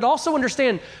evil, but also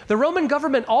understand, the Roman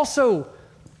government also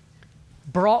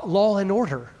brought law and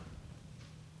order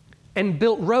and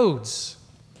built roads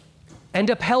and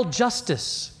upheld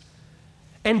justice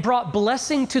and brought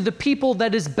blessing to the people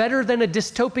that is better than a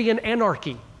dystopian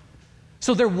anarchy.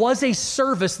 So there was a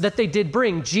service that they did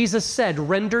bring. Jesus said,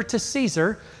 render to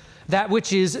Caesar that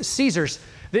which is Caesar's.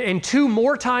 And 2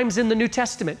 more times in the New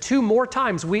Testament, 2 more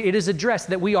times it is addressed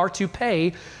that we are to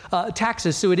pay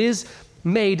taxes. So it is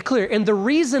made clear. And the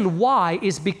reason why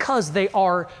is because they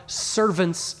are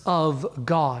servants of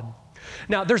God.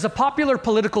 Now, there's a popular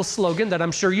political slogan that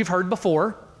I'm sure you've heard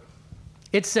before.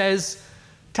 It says,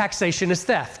 taxation is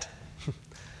theft.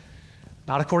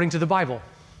 Not according to the Bible.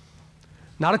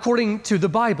 Not according to the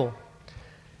Bible.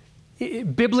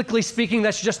 Biblically speaking,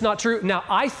 that's just not true. Now,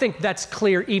 I think that's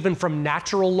clear even from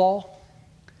natural law.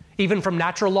 Even from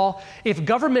natural law. If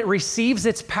government receives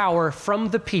its power from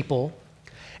the people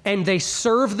and they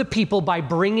serve the people by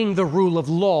bringing the rule of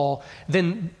law,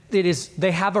 then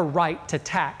they have a right to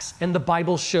tax, and the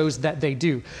Bible shows that they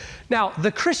do. Now,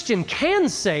 the Christian can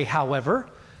say, however,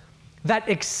 that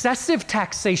excessive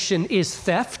taxation is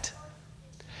theft.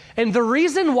 And the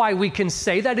reason why we can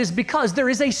say that is because there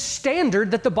is a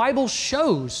standard that the Bible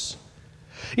shows.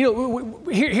 You know,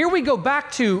 here we go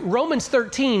back to Romans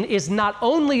 13 is not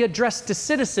only addressed to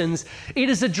citizens, it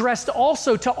is addressed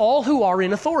also to all who are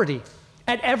in authority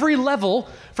at every level,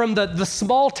 from the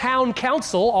small town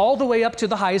council all the way up to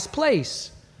the highest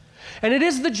place. And it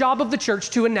is the job of the church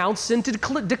to announce and to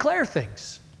declare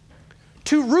things.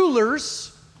 To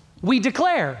rulers, we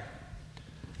declare.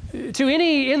 To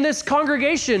any in this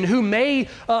congregation who may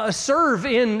serve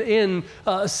in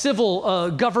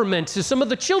civil government, to some of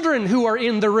the children who are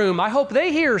in the room, I hope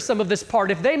they hear some of this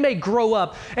part, if they may grow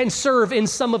up and serve in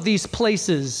some of these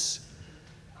places.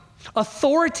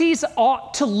 Authorities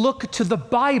ought to look to the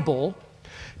Bible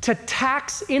to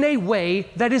tax in a way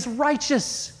that is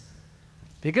righteous.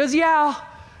 Because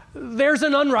there's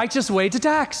an unrighteous way to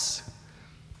tax.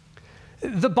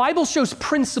 The Bible shows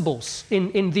principles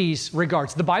in these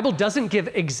regards. The Bible doesn't give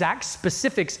exact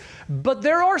specifics, but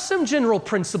there are some general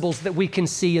principles that we can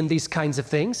see in these kinds of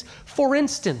things. For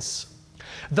instance,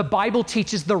 the Bible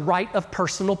teaches the right of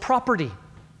personal property.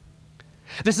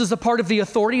 This is a part of the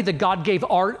authority that God gave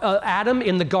Adam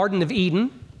in the Garden of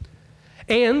Eden,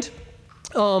 and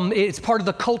it's part of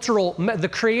the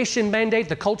creation mandate,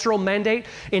 the cultural mandate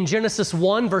in Genesis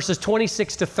 1, verses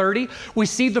 26 to 30. We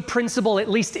see the principle at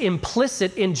least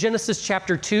implicit in Genesis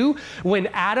chapter 2, when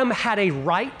Adam had a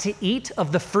right to eat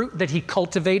of the fruit that he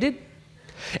cultivated.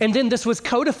 And then this was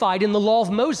codified in the law of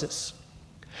Moses.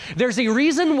 There's a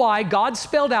reason why God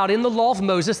spelled out in the law of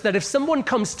Moses that if someone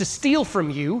comes to steal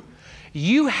from you,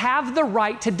 you have the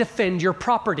right to defend your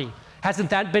property.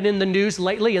 Hasn't that been in the news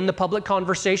lately in the public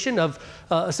conversation of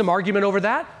some argument over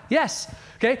that? Yes.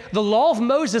 Okay. The law of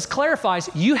Moses clarifies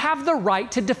you have the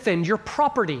right to defend your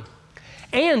property.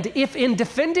 And if in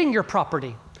defending your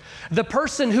property, the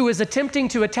person who is attempting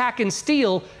to attack and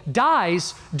steal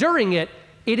dies during it,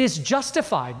 it is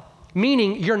justified,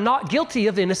 meaning you're not guilty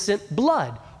of innocent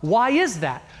blood. Why is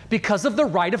that? Because of the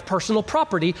right of personal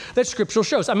property that Scripture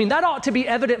shows. I mean, that ought to be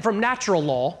evident from natural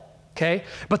law. Okay,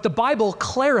 but the Bible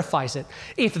clarifies it.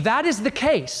 If that is the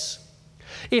case,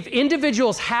 If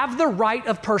individuals have the right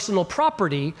of personal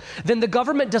property, then the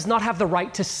government does not have the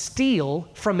right to steal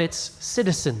from its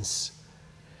citizens.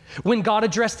 When God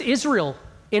addressed Israel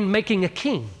in making a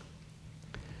king,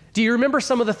 do you remember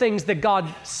some of the things that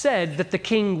God said that the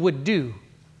king would do?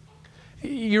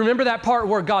 You remember that part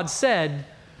where God said,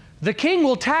 the king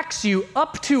will tax you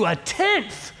up to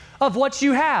 1/10 of what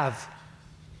you have.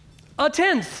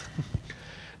 1/10.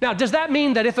 Now, does that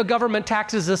mean that if a government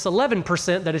taxes us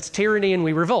 11%, that it's tyranny and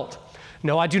we revolt?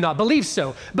 No, I do not believe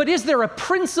so. But is there a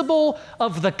principle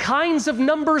of the kinds of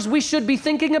numbers we should be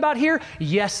thinking about here?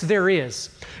 Yes, there is.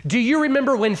 Do you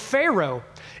remember when Pharaoh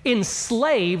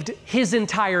enslaved his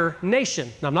entire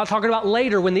nation? Now, I'm not talking about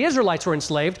later when the Israelites were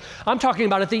enslaved. I'm talking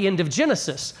about at the end of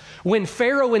Genesis, when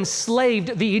Pharaoh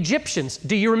enslaved the Egyptians.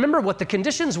 Do you remember what the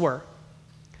conditions were?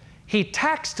 He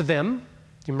taxed them.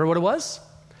 Do you remember what it was?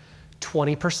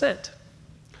 20%.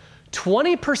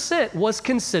 20% was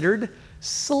considered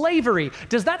slavery.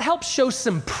 Does that help show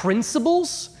some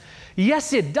principles?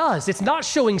 Yes, it does. It's not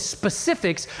showing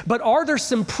specifics, but are there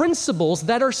some principles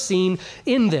that are seen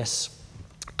in this?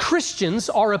 Christians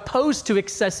are opposed to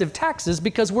excessive taxes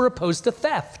because we're opposed to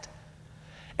theft.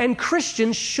 And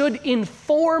Christians should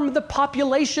inform the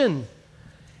population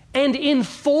and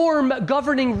inform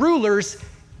governing rulers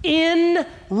in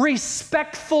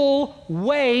respectful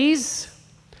ways.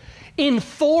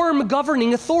 Inform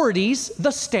governing authorities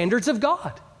the standards of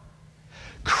God.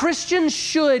 Christians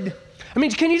should,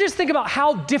 can you just think about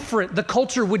how different the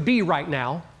culture would be right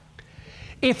now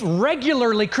if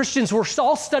regularly Christians were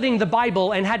all studying the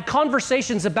Bible and had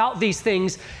conversations about these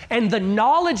things and the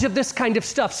knowledge of this kind of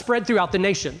stuff spread throughout the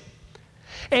nation.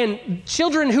 And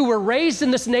children who were raised in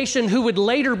this nation who would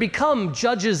later become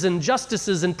judges and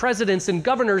justices and presidents and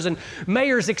governors and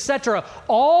mayors, etc.,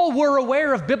 all were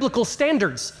aware of biblical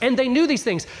standards and they knew these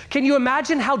things. Can you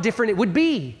imagine how different it would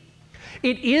be?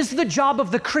 It is the job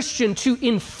of the Christian to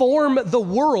inform the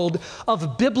world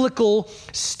of biblical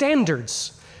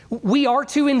standards. We are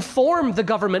to inform the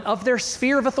government of their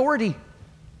sphere of authority.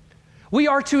 We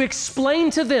are to explain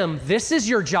to them, this is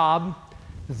your job,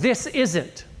 this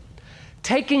isn't.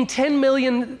 Taking $10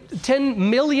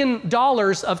 million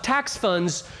of tax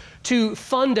funds to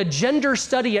fund a gender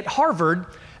study at Harvard,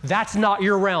 that's not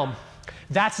your realm.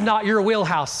 That's not your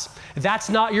wheelhouse. That's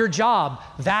not your job.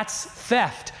 That's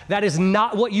theft. That is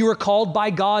not what you are called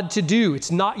by God to do.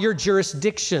 It's not your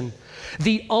jurisdiction.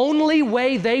 The only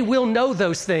way they will know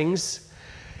those things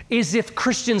is if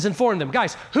Christians inform them.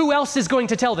 Guys, who else is going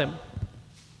to tell them?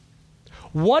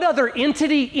 What other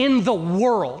entity in the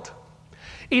world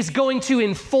is going to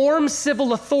inform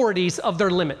civil authorities of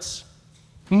their limits?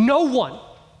 No one.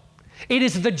 It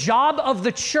is the job of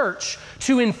the church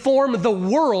to inform the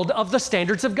world of the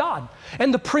standards of God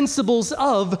and the principles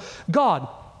of God.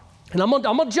 And I'm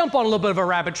gonna jump on a little bit of a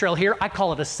rabbit trail here. I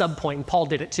call it a subpoint, and Paul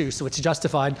did it too, so it's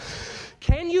justified.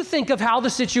 Can you think of how the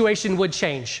situation would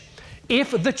change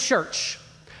if the church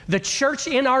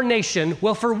in our nation,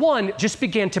 well, for one, just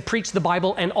began to preach the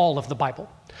Bible and all of the Bible?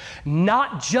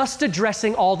 Not just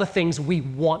addressing all the things we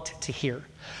want to hear,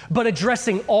 but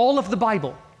addressing all of the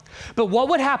Bible. But what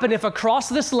would happen if across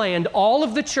this land, all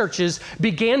of the churches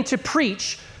began to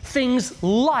preach things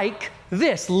like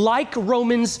this, like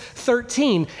Romans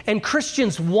 13, and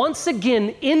Christians once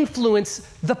again influenced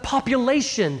the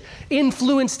population,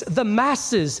 influenced the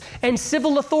masses, and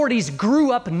civil authorities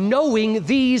grew up knowing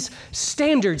these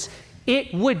standards?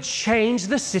 It would change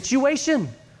the situation.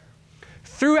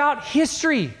 Throughout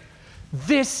history,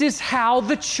 this is how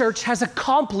the church has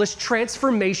accomplished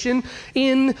transformation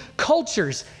in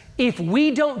cultures. If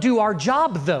we don't do our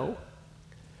job, though,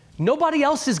 nobody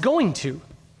else is going to.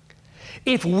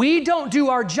 If we don't do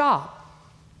our job,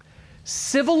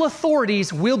 civil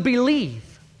authorities will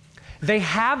believe they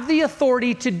have the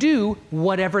authority to do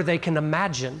whatever they can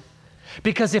imagine.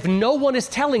 Because if no one is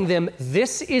telling them,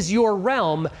 this is your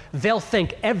realm, they'll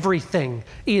think everything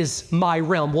is my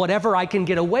realm, whatever I can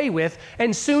get away with,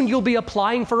 and soon you'll be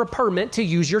applying for a permit to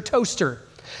use your toaster.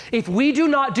 If we do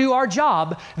not do our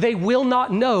job, they will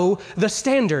not know the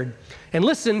standard. And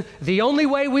listen, the only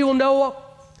way we will know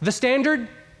the standard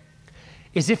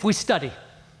is if we study.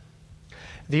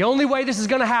 The only way this is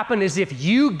going to happen is if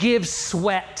you give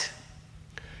sweat.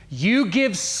 You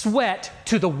give sweat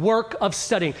to the work of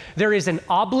studying. There is an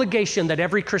obligation that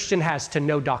every Christian has to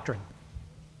know doctrine.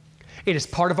 It is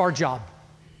part of our job.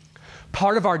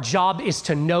 Part of our job is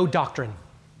to know doctrine.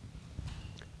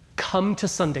 Come to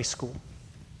Sunday school,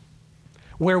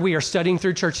 where we are studying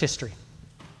through church history.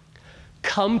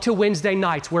 Come to Wednesday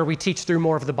nights, where we teach through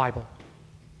more of the Bible.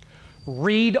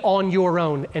 Read on your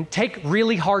own and take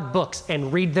really hard books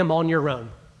and read them on your own.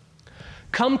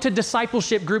 Come to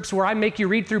discipleship groups where I make you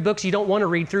read through books you don't want to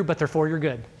read through, but they're for your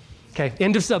good. Okay,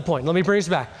 end of subpoint. Let me bring this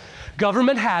back.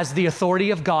 Government has the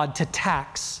authority of God to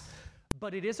tax,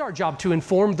 but it is our job to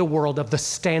inform the world of the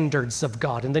standards of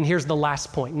God. And then here's the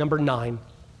last point, number 9.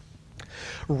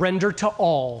 Render to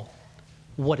all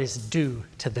what is due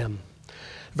to them.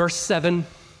 Verse 7,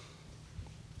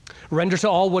 render to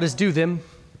all what is due them.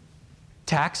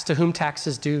 Tax to whom tax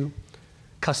is due.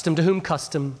 Custom to whom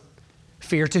custom.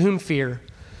 Fear to whom fear.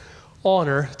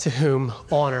 Honor to whom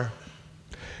honor.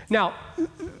 Now,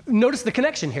 notice the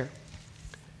connection here.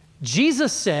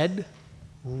 Jesus said,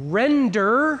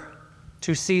 render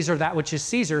to Caesar that which is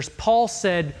Caesar's. Paul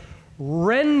said,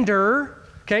 render.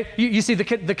 Okay, you see the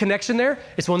connection there?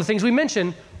 It's one of the things we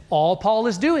mentioned. All Paul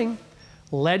is doing,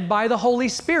 led by the Holy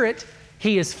Spirit,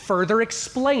 he is further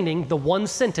explaining the one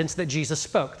sentence that Jesus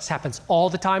spoke. This happens all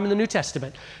the time in the New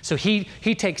Testament. So he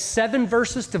takes 7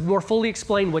 verses to more fully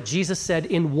explain what Jesus said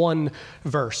in 1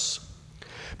 verse.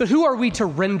 But who are we to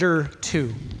render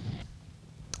to?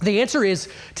 The answer is,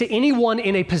 to anyone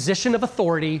in a position of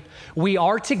authority, we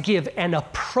are to give an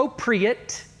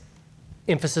appropriate,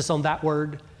 emphasis on that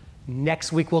word.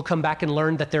 Next week, we'll come back and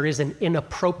learn that there is an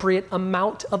inappropriate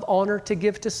amount of honor to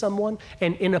give to someone,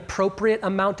 an inappropriate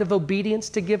amount of obedience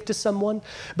to give to someone.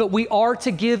 But we are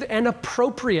to give an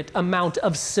appropriate amount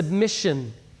of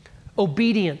submission,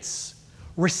 obedience,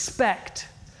 respect,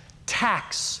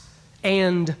 tax,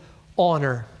 and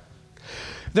honor.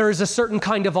 There is a certain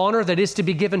kind of honor that is to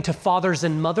be given to fathers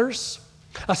and mothers,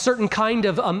 a certain kind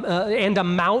of and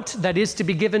amount that is to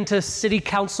be given to city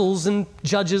councils and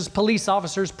judges, police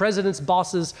officers, presidents,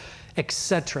 bosses,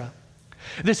 etc.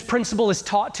 This principle is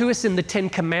taught to us in the 10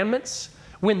 Commandments,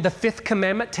 when the 5th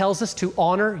commandment tells us to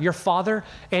honor your father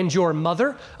and your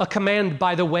mother, a command,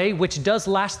 by the way, which does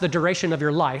last the duration of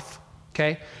your life,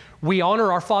 okay? We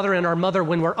honor our father and our mother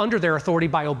when we're under their authority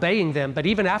by obeying them, but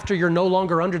even after you're no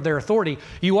longer under their authority,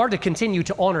 you are to continue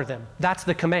to honor them. That's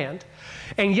the command.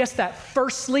 And yes, that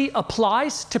firstly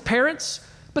applies to parents,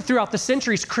 but throughout the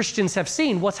centuries, Christians have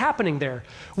seen what's happening there.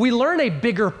 We learn a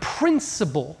bigger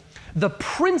principle, the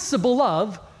principle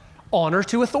of honor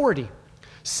to authority,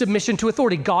 submission to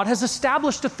authority. God has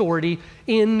established authority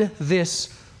in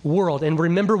this world. And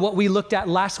remember what we looked at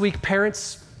last week,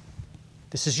 parents,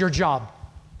 this is your job.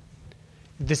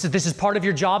 This is part of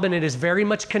your job, and it is very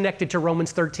much connected to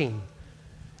Romans 13.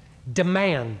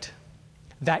 Demand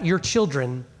that your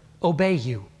children obey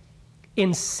you.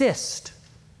 Insist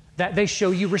that they show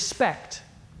you respect.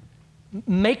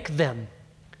 Make them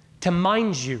to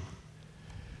mind you.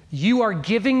 You are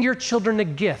giving your children a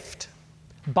gift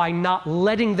by not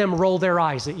letting them roll their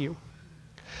eyes at you.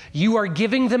 You are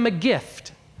giving them a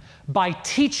gift by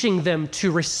teaching them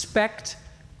to respect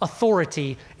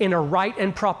authority in a right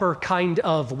and proper kind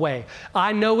of way.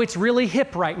 I know it's really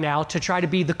hip right now to try to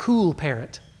be the cool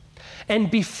parent and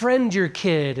befriend your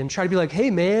kid and try to be like, hey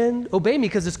man, obey me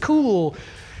because it's cool.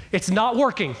 It's not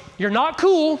working. You're not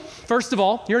cool, first of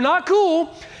all. You're not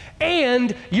cool.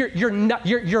 And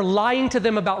you're lying to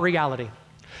them about reality.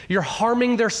 You're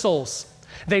harming their souls.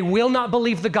 They will not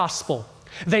believe the gospel.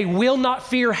 They will not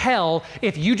fear hell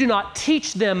if you do not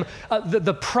teach them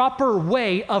the proper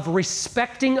way of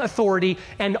respecting authority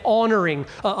and honoring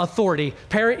authority.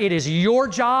 Parent, it is your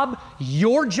job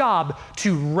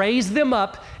to raise them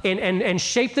up and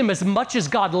shape them as much as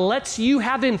God lets you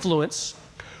have influence.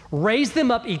 Raise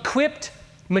them up equipped,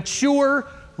 mature,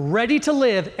 ready to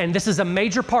live, and this is a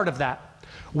major part of that.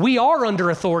 We are under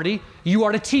authority. You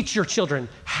are to teach your children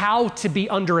how to be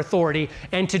under authority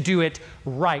and to do it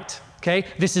right. Okay,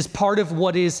 this is part of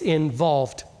what is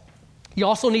involved. You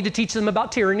also need to teach them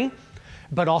about tyranny,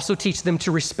 but also teach them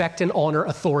to respect and honor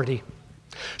authority.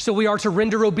 So we are to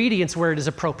render obedience where it is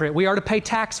appropriate. We are to pay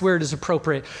tax where it is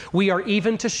appropriate. We are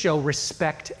even to show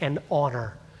respect and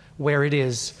honor where it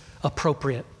is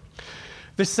appropriate.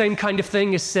 The same kind of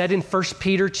thing is said in 1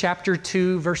 Peter chapter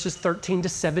 2, verses 13 to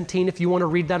 17. If you want to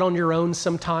read that on your own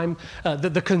sometime,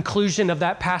 the conclusion of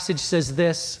that passage says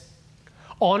this: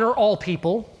 honor all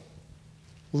people,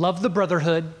 love the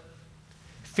brotherhood,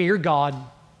 fear God,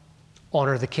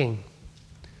 honor the king.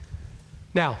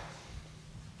 Now,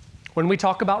 when we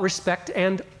talk about respect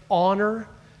and honor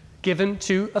given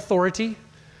to authority,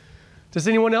 does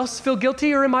anyone else feel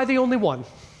guilty, or am I the only one?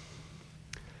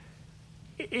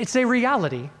 It's a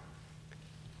reality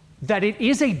that it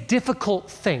is a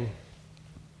difficult thing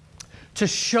to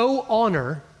show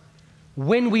honor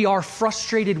when we are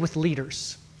frustrated with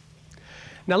leaders.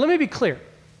 Now, let me be clear.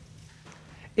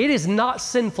 It is not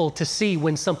sinful to see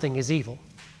when something is evil.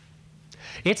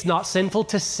 It's not sinful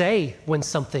to say when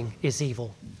something is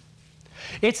evil.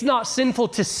 It's not sinful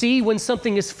to see when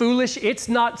something is foolish. It's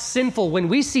not sinful when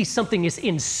we see something is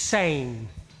insane,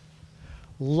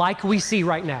 like we see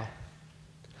right now.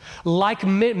 Like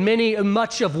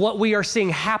much of what we are seeing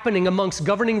happening amongst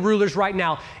governing rulers right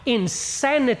now,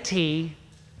 insanity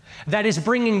that is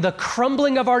bringing the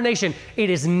crumbling of our nation. It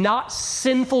is not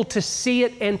sinful to see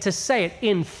it and to say it.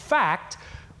 In fact,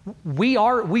 we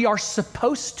are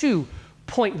supposed to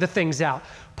point the things out.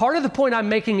 Part of the point I'm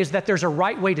making is that there's a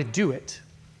right way to do it,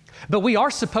 but we are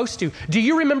supposed to. Do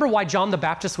you remember why John the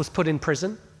Baptist was put in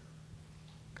prison?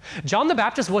 John the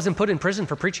Baptist wasn't put in prison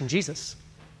for preaching Jesus.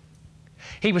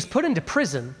 He was put into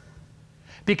prison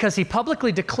because he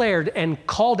publicly declared and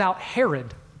called out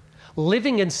Herod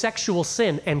living in sexual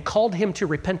sin and called him to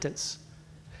repentance.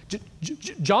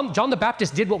 John the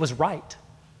Baptist did what was right,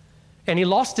 and he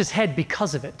lost his head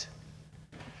because of it.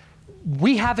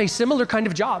 We have a similar kind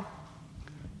of job.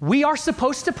 We are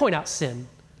supposed to point out sin.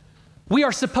 We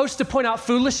are supposed to point out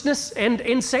foolishness and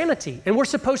insanity, and we're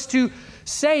supposed to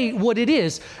say what it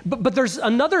is. But there's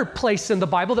another place in the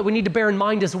Bible that we need to bear in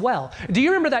mind as well. Do you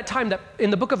remember that time that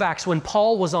in the book of Acts when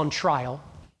Paul was on trial?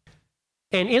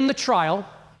 And in the trial,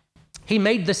 he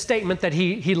made the statement that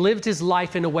he lived his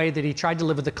life in a way that he tried to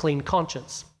live with a clean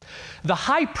conscience. The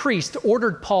high priest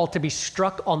ordered Paul to be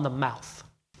struck on the mouth.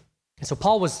 And so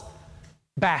Paul was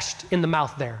bashed in the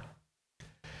mouth there.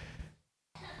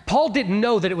 Paul didn't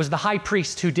know that it was the high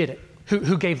priest who did it,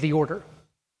 who gave the order.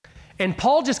 And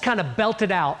Paul just kind of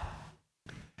belted out,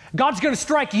 "God's going to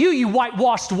strike you, you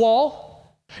whitewashed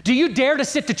wall. Do you dare to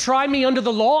sit to try me under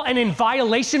the law and in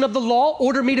violation of the law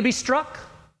order me to be struck?"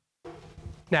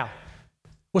 Now,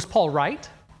 was Paul right?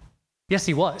 Yes,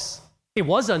 he was. It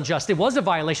was unjust. It was a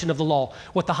violation of the law,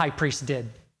 what the high priest did.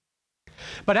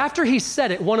 But after he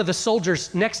said it, one of the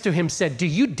soldiers next to him said, "Do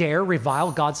you dare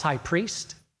revile God's high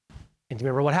priest?" And do you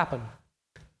remember what happened?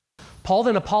 Paul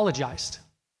then apologized.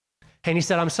 And he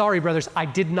said, "I'm sorry, brothers, I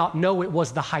did not know it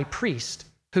was the high priest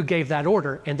who gave that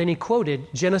order." And then he quoted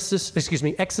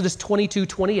Exodus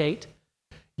 22:28,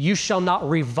 "You shall not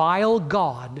revile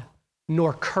God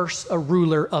nor curse a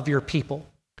ruler of your people."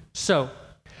 So,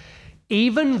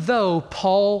 even though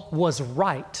Paul was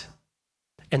right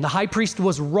and the high priest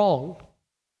was wrong,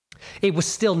 it was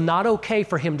still not okay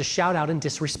for him to shout out in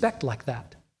disrespect like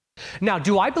that. Now,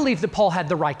 do I believe that Paul had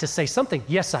the right to say something?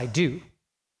 Yes, I do.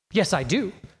 Yes, I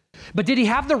do. But did he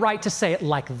have the right to say it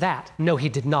like that? No, he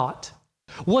did not.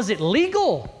 Was it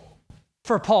legal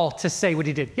for Paul to say what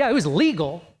he did? Yeah, it was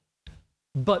legal.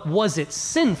 But was it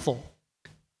sinful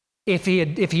if he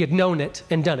had known it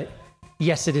and done it?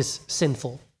 Yes, it is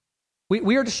sinful.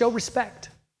 We are to show respect.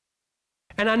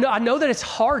 And I know that it's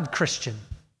hard, Christian,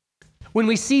 when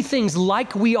we see things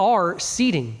like we are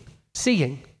seeing.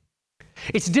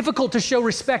 It's difficult to show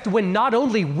respect when not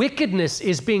only wickedness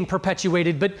is being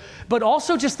perpetuated, but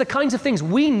also just the kinds of things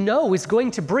we know is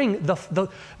going to bring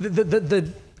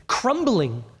the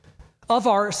crumbling of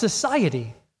our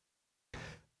society.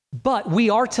 But we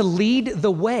are to lead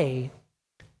the way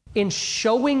in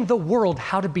showing the world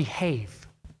how to behave.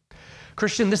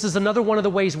 Christian, this is another one of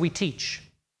the ways we teach.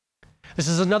 This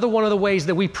is another one of the ways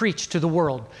that we preach to the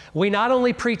world. We not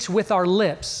only preach with our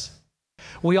lips,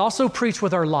 we also preach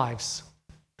with our lives.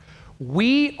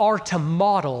 We are to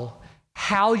model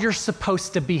how you're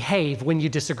supposed to behave when you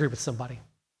disagree with somebody.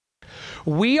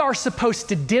 We are supposed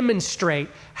to demonstrate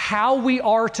how we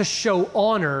are to show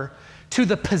honor to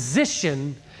the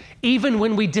position even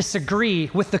when we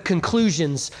disagree with the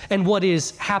conclusions and what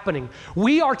is happening.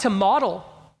 We are to model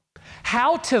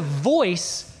how to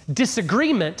voice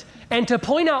disagreement and to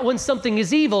point out when something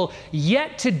is evil,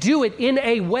 yet to do it in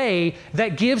a way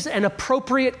that gives an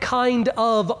appropriate kind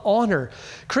of honor.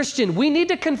 Christian, we need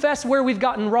to confess where we've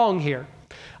gotten wrong here.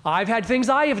 I've had things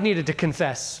I have needed to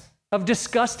confess, of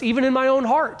disgust even in my own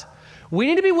heart. We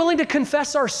need to be willing to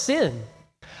confess our sin.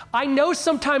 I know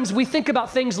sometimes we think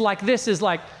about things like this as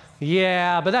like,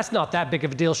 yeah, but that's not that big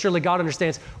of a deal. Surely God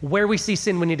understands. Where we see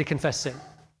sin, we need to confess sin.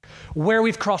 Where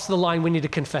we've crossed the line, we need to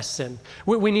confess sin.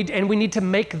 We need to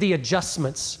make the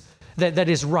adjustments that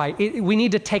is right. We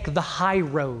need to take the high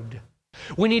road.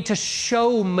 We need to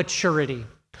show maturity.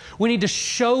 We need to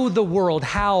show the world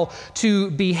how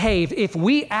to behave. If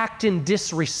we act in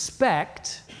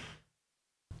disrespect,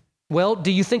 well,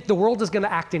 do you think the world is going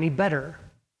to act any better?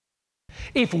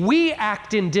 If we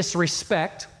act in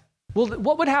disrespect, well,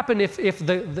 what would happen if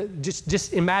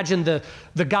just imagine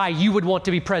the guy you would want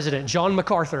to be president, John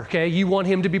MacArthur, okay? You want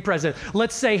him to be president.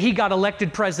 Let's say he got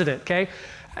elected president, okay?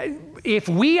 If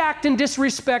we act in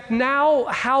disrespect now,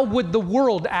 how would the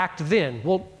world act then?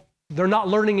 Well, they're not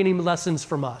learning any lessons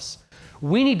from us.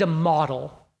 We need to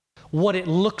model what it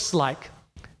looks like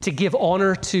to give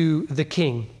honor to the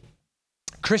king.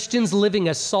 Christians living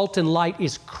as salt and light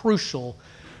is crucial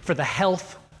for the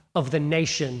health of the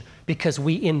nation because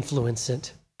we influence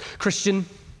it. Christian,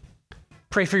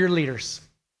 pray for your leaders.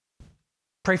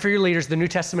 Pray for your leaders. The New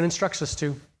Testament instructs us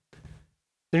to.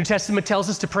 The New Testament tells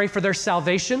us to pray for their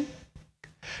salvation,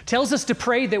 tells us to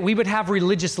pray that we would have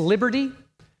religious liberty,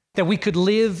 that we could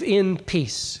live in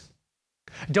peace.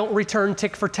 Don't return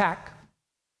tick for tack.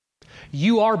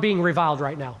 You are being reviled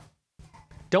right now.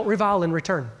 Don't revile in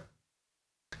return.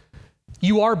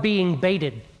 You are being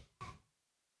baited.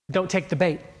 Don't take the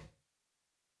bait.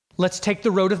 Let's take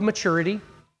the road of maturity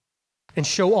and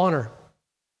show honor.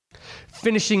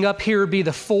 Finishing up here be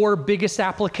the 4 biggest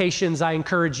applications I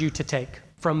encourage you to take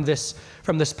from this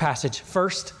passage.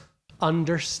 First,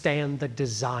 understand the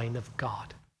design of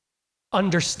God.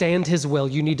 Understand his will.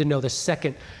 You need to know this.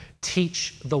 Second,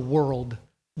 teach the world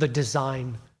the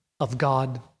design of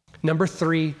God. Number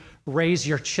 3, raise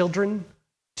your children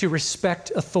to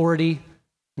respect authority.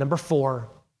 Number 4,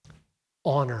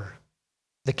 honor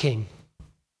the king.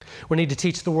 We need to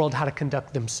teach the world how to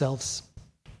conduct themselves.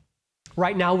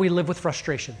 Right now, we live with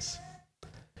frustrations,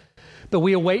 but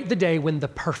we await the day when the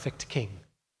perfect king,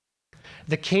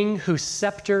 the king whose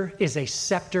scepter is a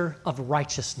scepter of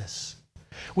righteousness,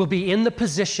 will be in the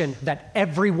position that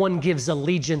everyone gives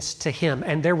allegiance to him,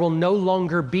 and there will no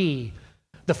longer be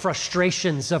the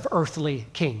frustrations of earthly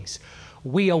kings.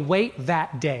 We await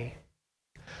that day.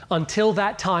 Until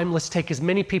that time, let's take as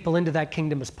many people into that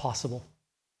kingdom as possible.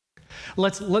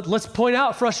 Let's point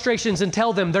out frustrations and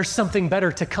tell them there's something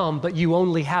better to come, but you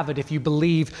only have it if you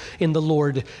believe in the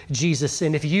Lord Jesus.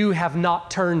 And if you have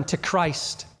not turned to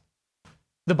Christ,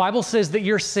 the Bible says that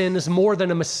your sin is more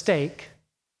than a mistake.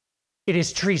 It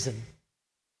is treason.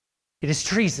 It is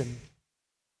treason.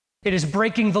 It is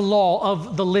breaking the law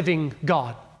of the living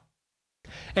God.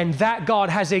 And that God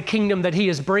has a kingdom that he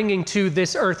is bringing to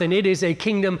this earth, and it is a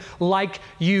kingdom like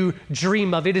you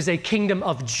dream of. It is a kingdom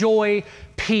of joy,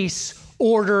 peace,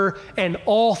 order, and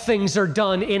all things are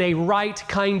done in a right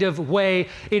kind of way.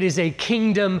 It is a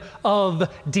kingdom of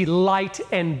delight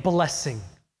and blessing.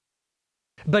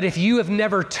 But if you have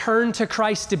never turned to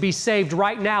Christ to be saved,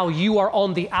 right now you are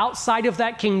on the outside of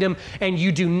that kingdom and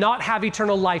you do not have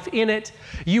eternal life in it.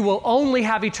 You will only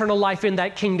have eternal life in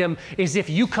that kingdom is if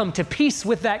you come to peace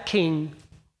with that king,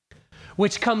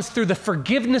 which comes through the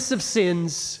forgiveness of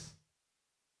sins,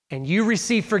 and you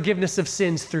receive forgiveness of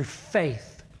sins through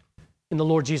faith in the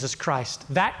Lord Jesus Christ.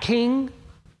 That king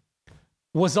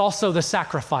was also the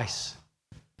sacrifice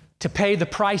to pay the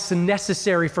price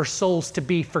necessary for souls to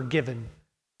be forgiven.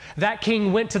 That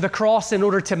king went to the cross in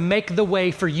order to make the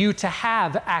way for you to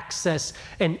have access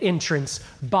and entrance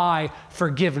by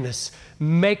forgiveness.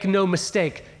 Make no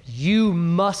mistake, you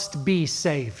must be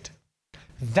saved.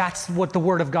 That's what the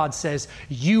Word of God says.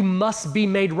 You must be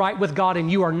made right with God,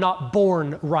 and you are not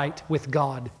born right with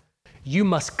God. You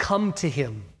must come to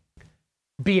him,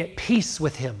 be at peace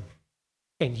with him,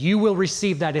 and you will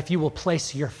receive that if you will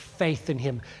place your faith in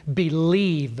him.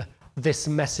 Believe this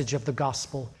message of the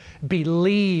gospel.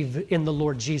 Believe in the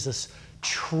Lord Jesus.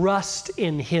 Trust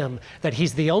in him that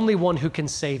he's the only one who can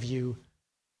save you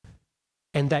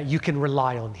and that you can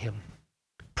rely on him.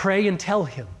 Pray and tell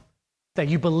him that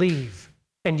you believe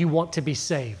and you want to be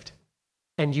saved,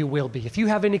 and you will be. If you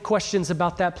have any questions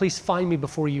about that, please find me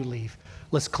before you leave.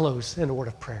 Let's close in a word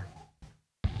of prayer.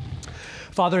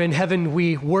 Father in heaven,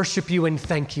 we worship you and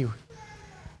thank you.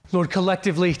 Lord,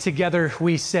 collectively together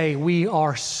we say we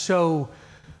are so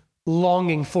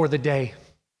longing for the day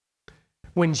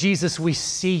when, Jesus, we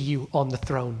see you on the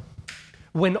throne,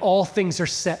 when all things are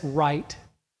set right.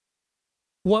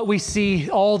 What we see,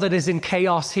 all that is in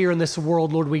chaos here in this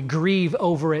world, Lord, we grieve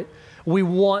over it. We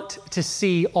want to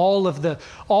see all of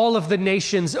the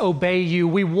nations obey you.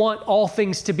 We want all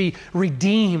things to be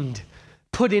redeemed,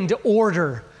 put into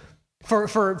order,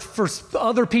 for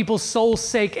other people's souls'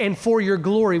 sake and for your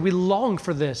glory. We long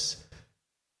for this.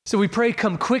 So we pray,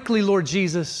 come quickly, Lord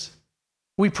Jesus.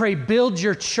 We pray, build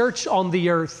your church on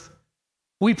the earth.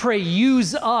 We pray,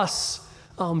 use us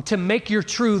to make your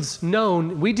truths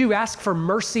known. We do ask for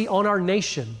mercy on our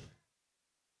nation.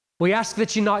 We ask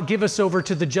that you not give us over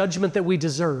to the judgment that we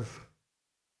deserve.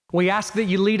 We ask that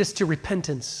you lead us to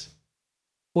repentance.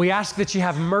 We ask that you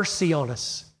have mercy on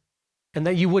us and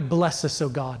that you would bless us, O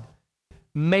God.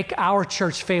 Make our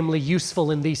church family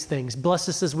useful in these things. Bless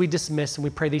us as we dismiss, and we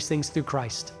pray these things through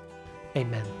Christ.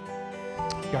 Amen.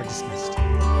 You are dismissed.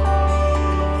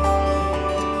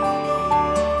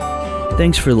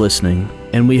 Thanks for listening,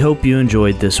 and we hope you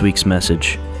enjoyed this week's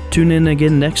message. Tune in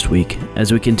again next week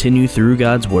as we continue through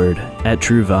God's Word at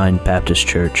True Vine Baptist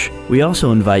Church. We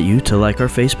also invite you to like our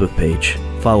Facebook page,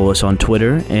 follow us on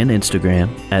Twitter and Instagram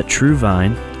at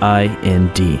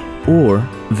TrueVineIND, or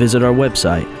visit our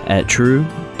website at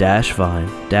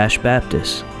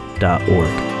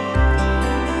true-vine-baptist.org.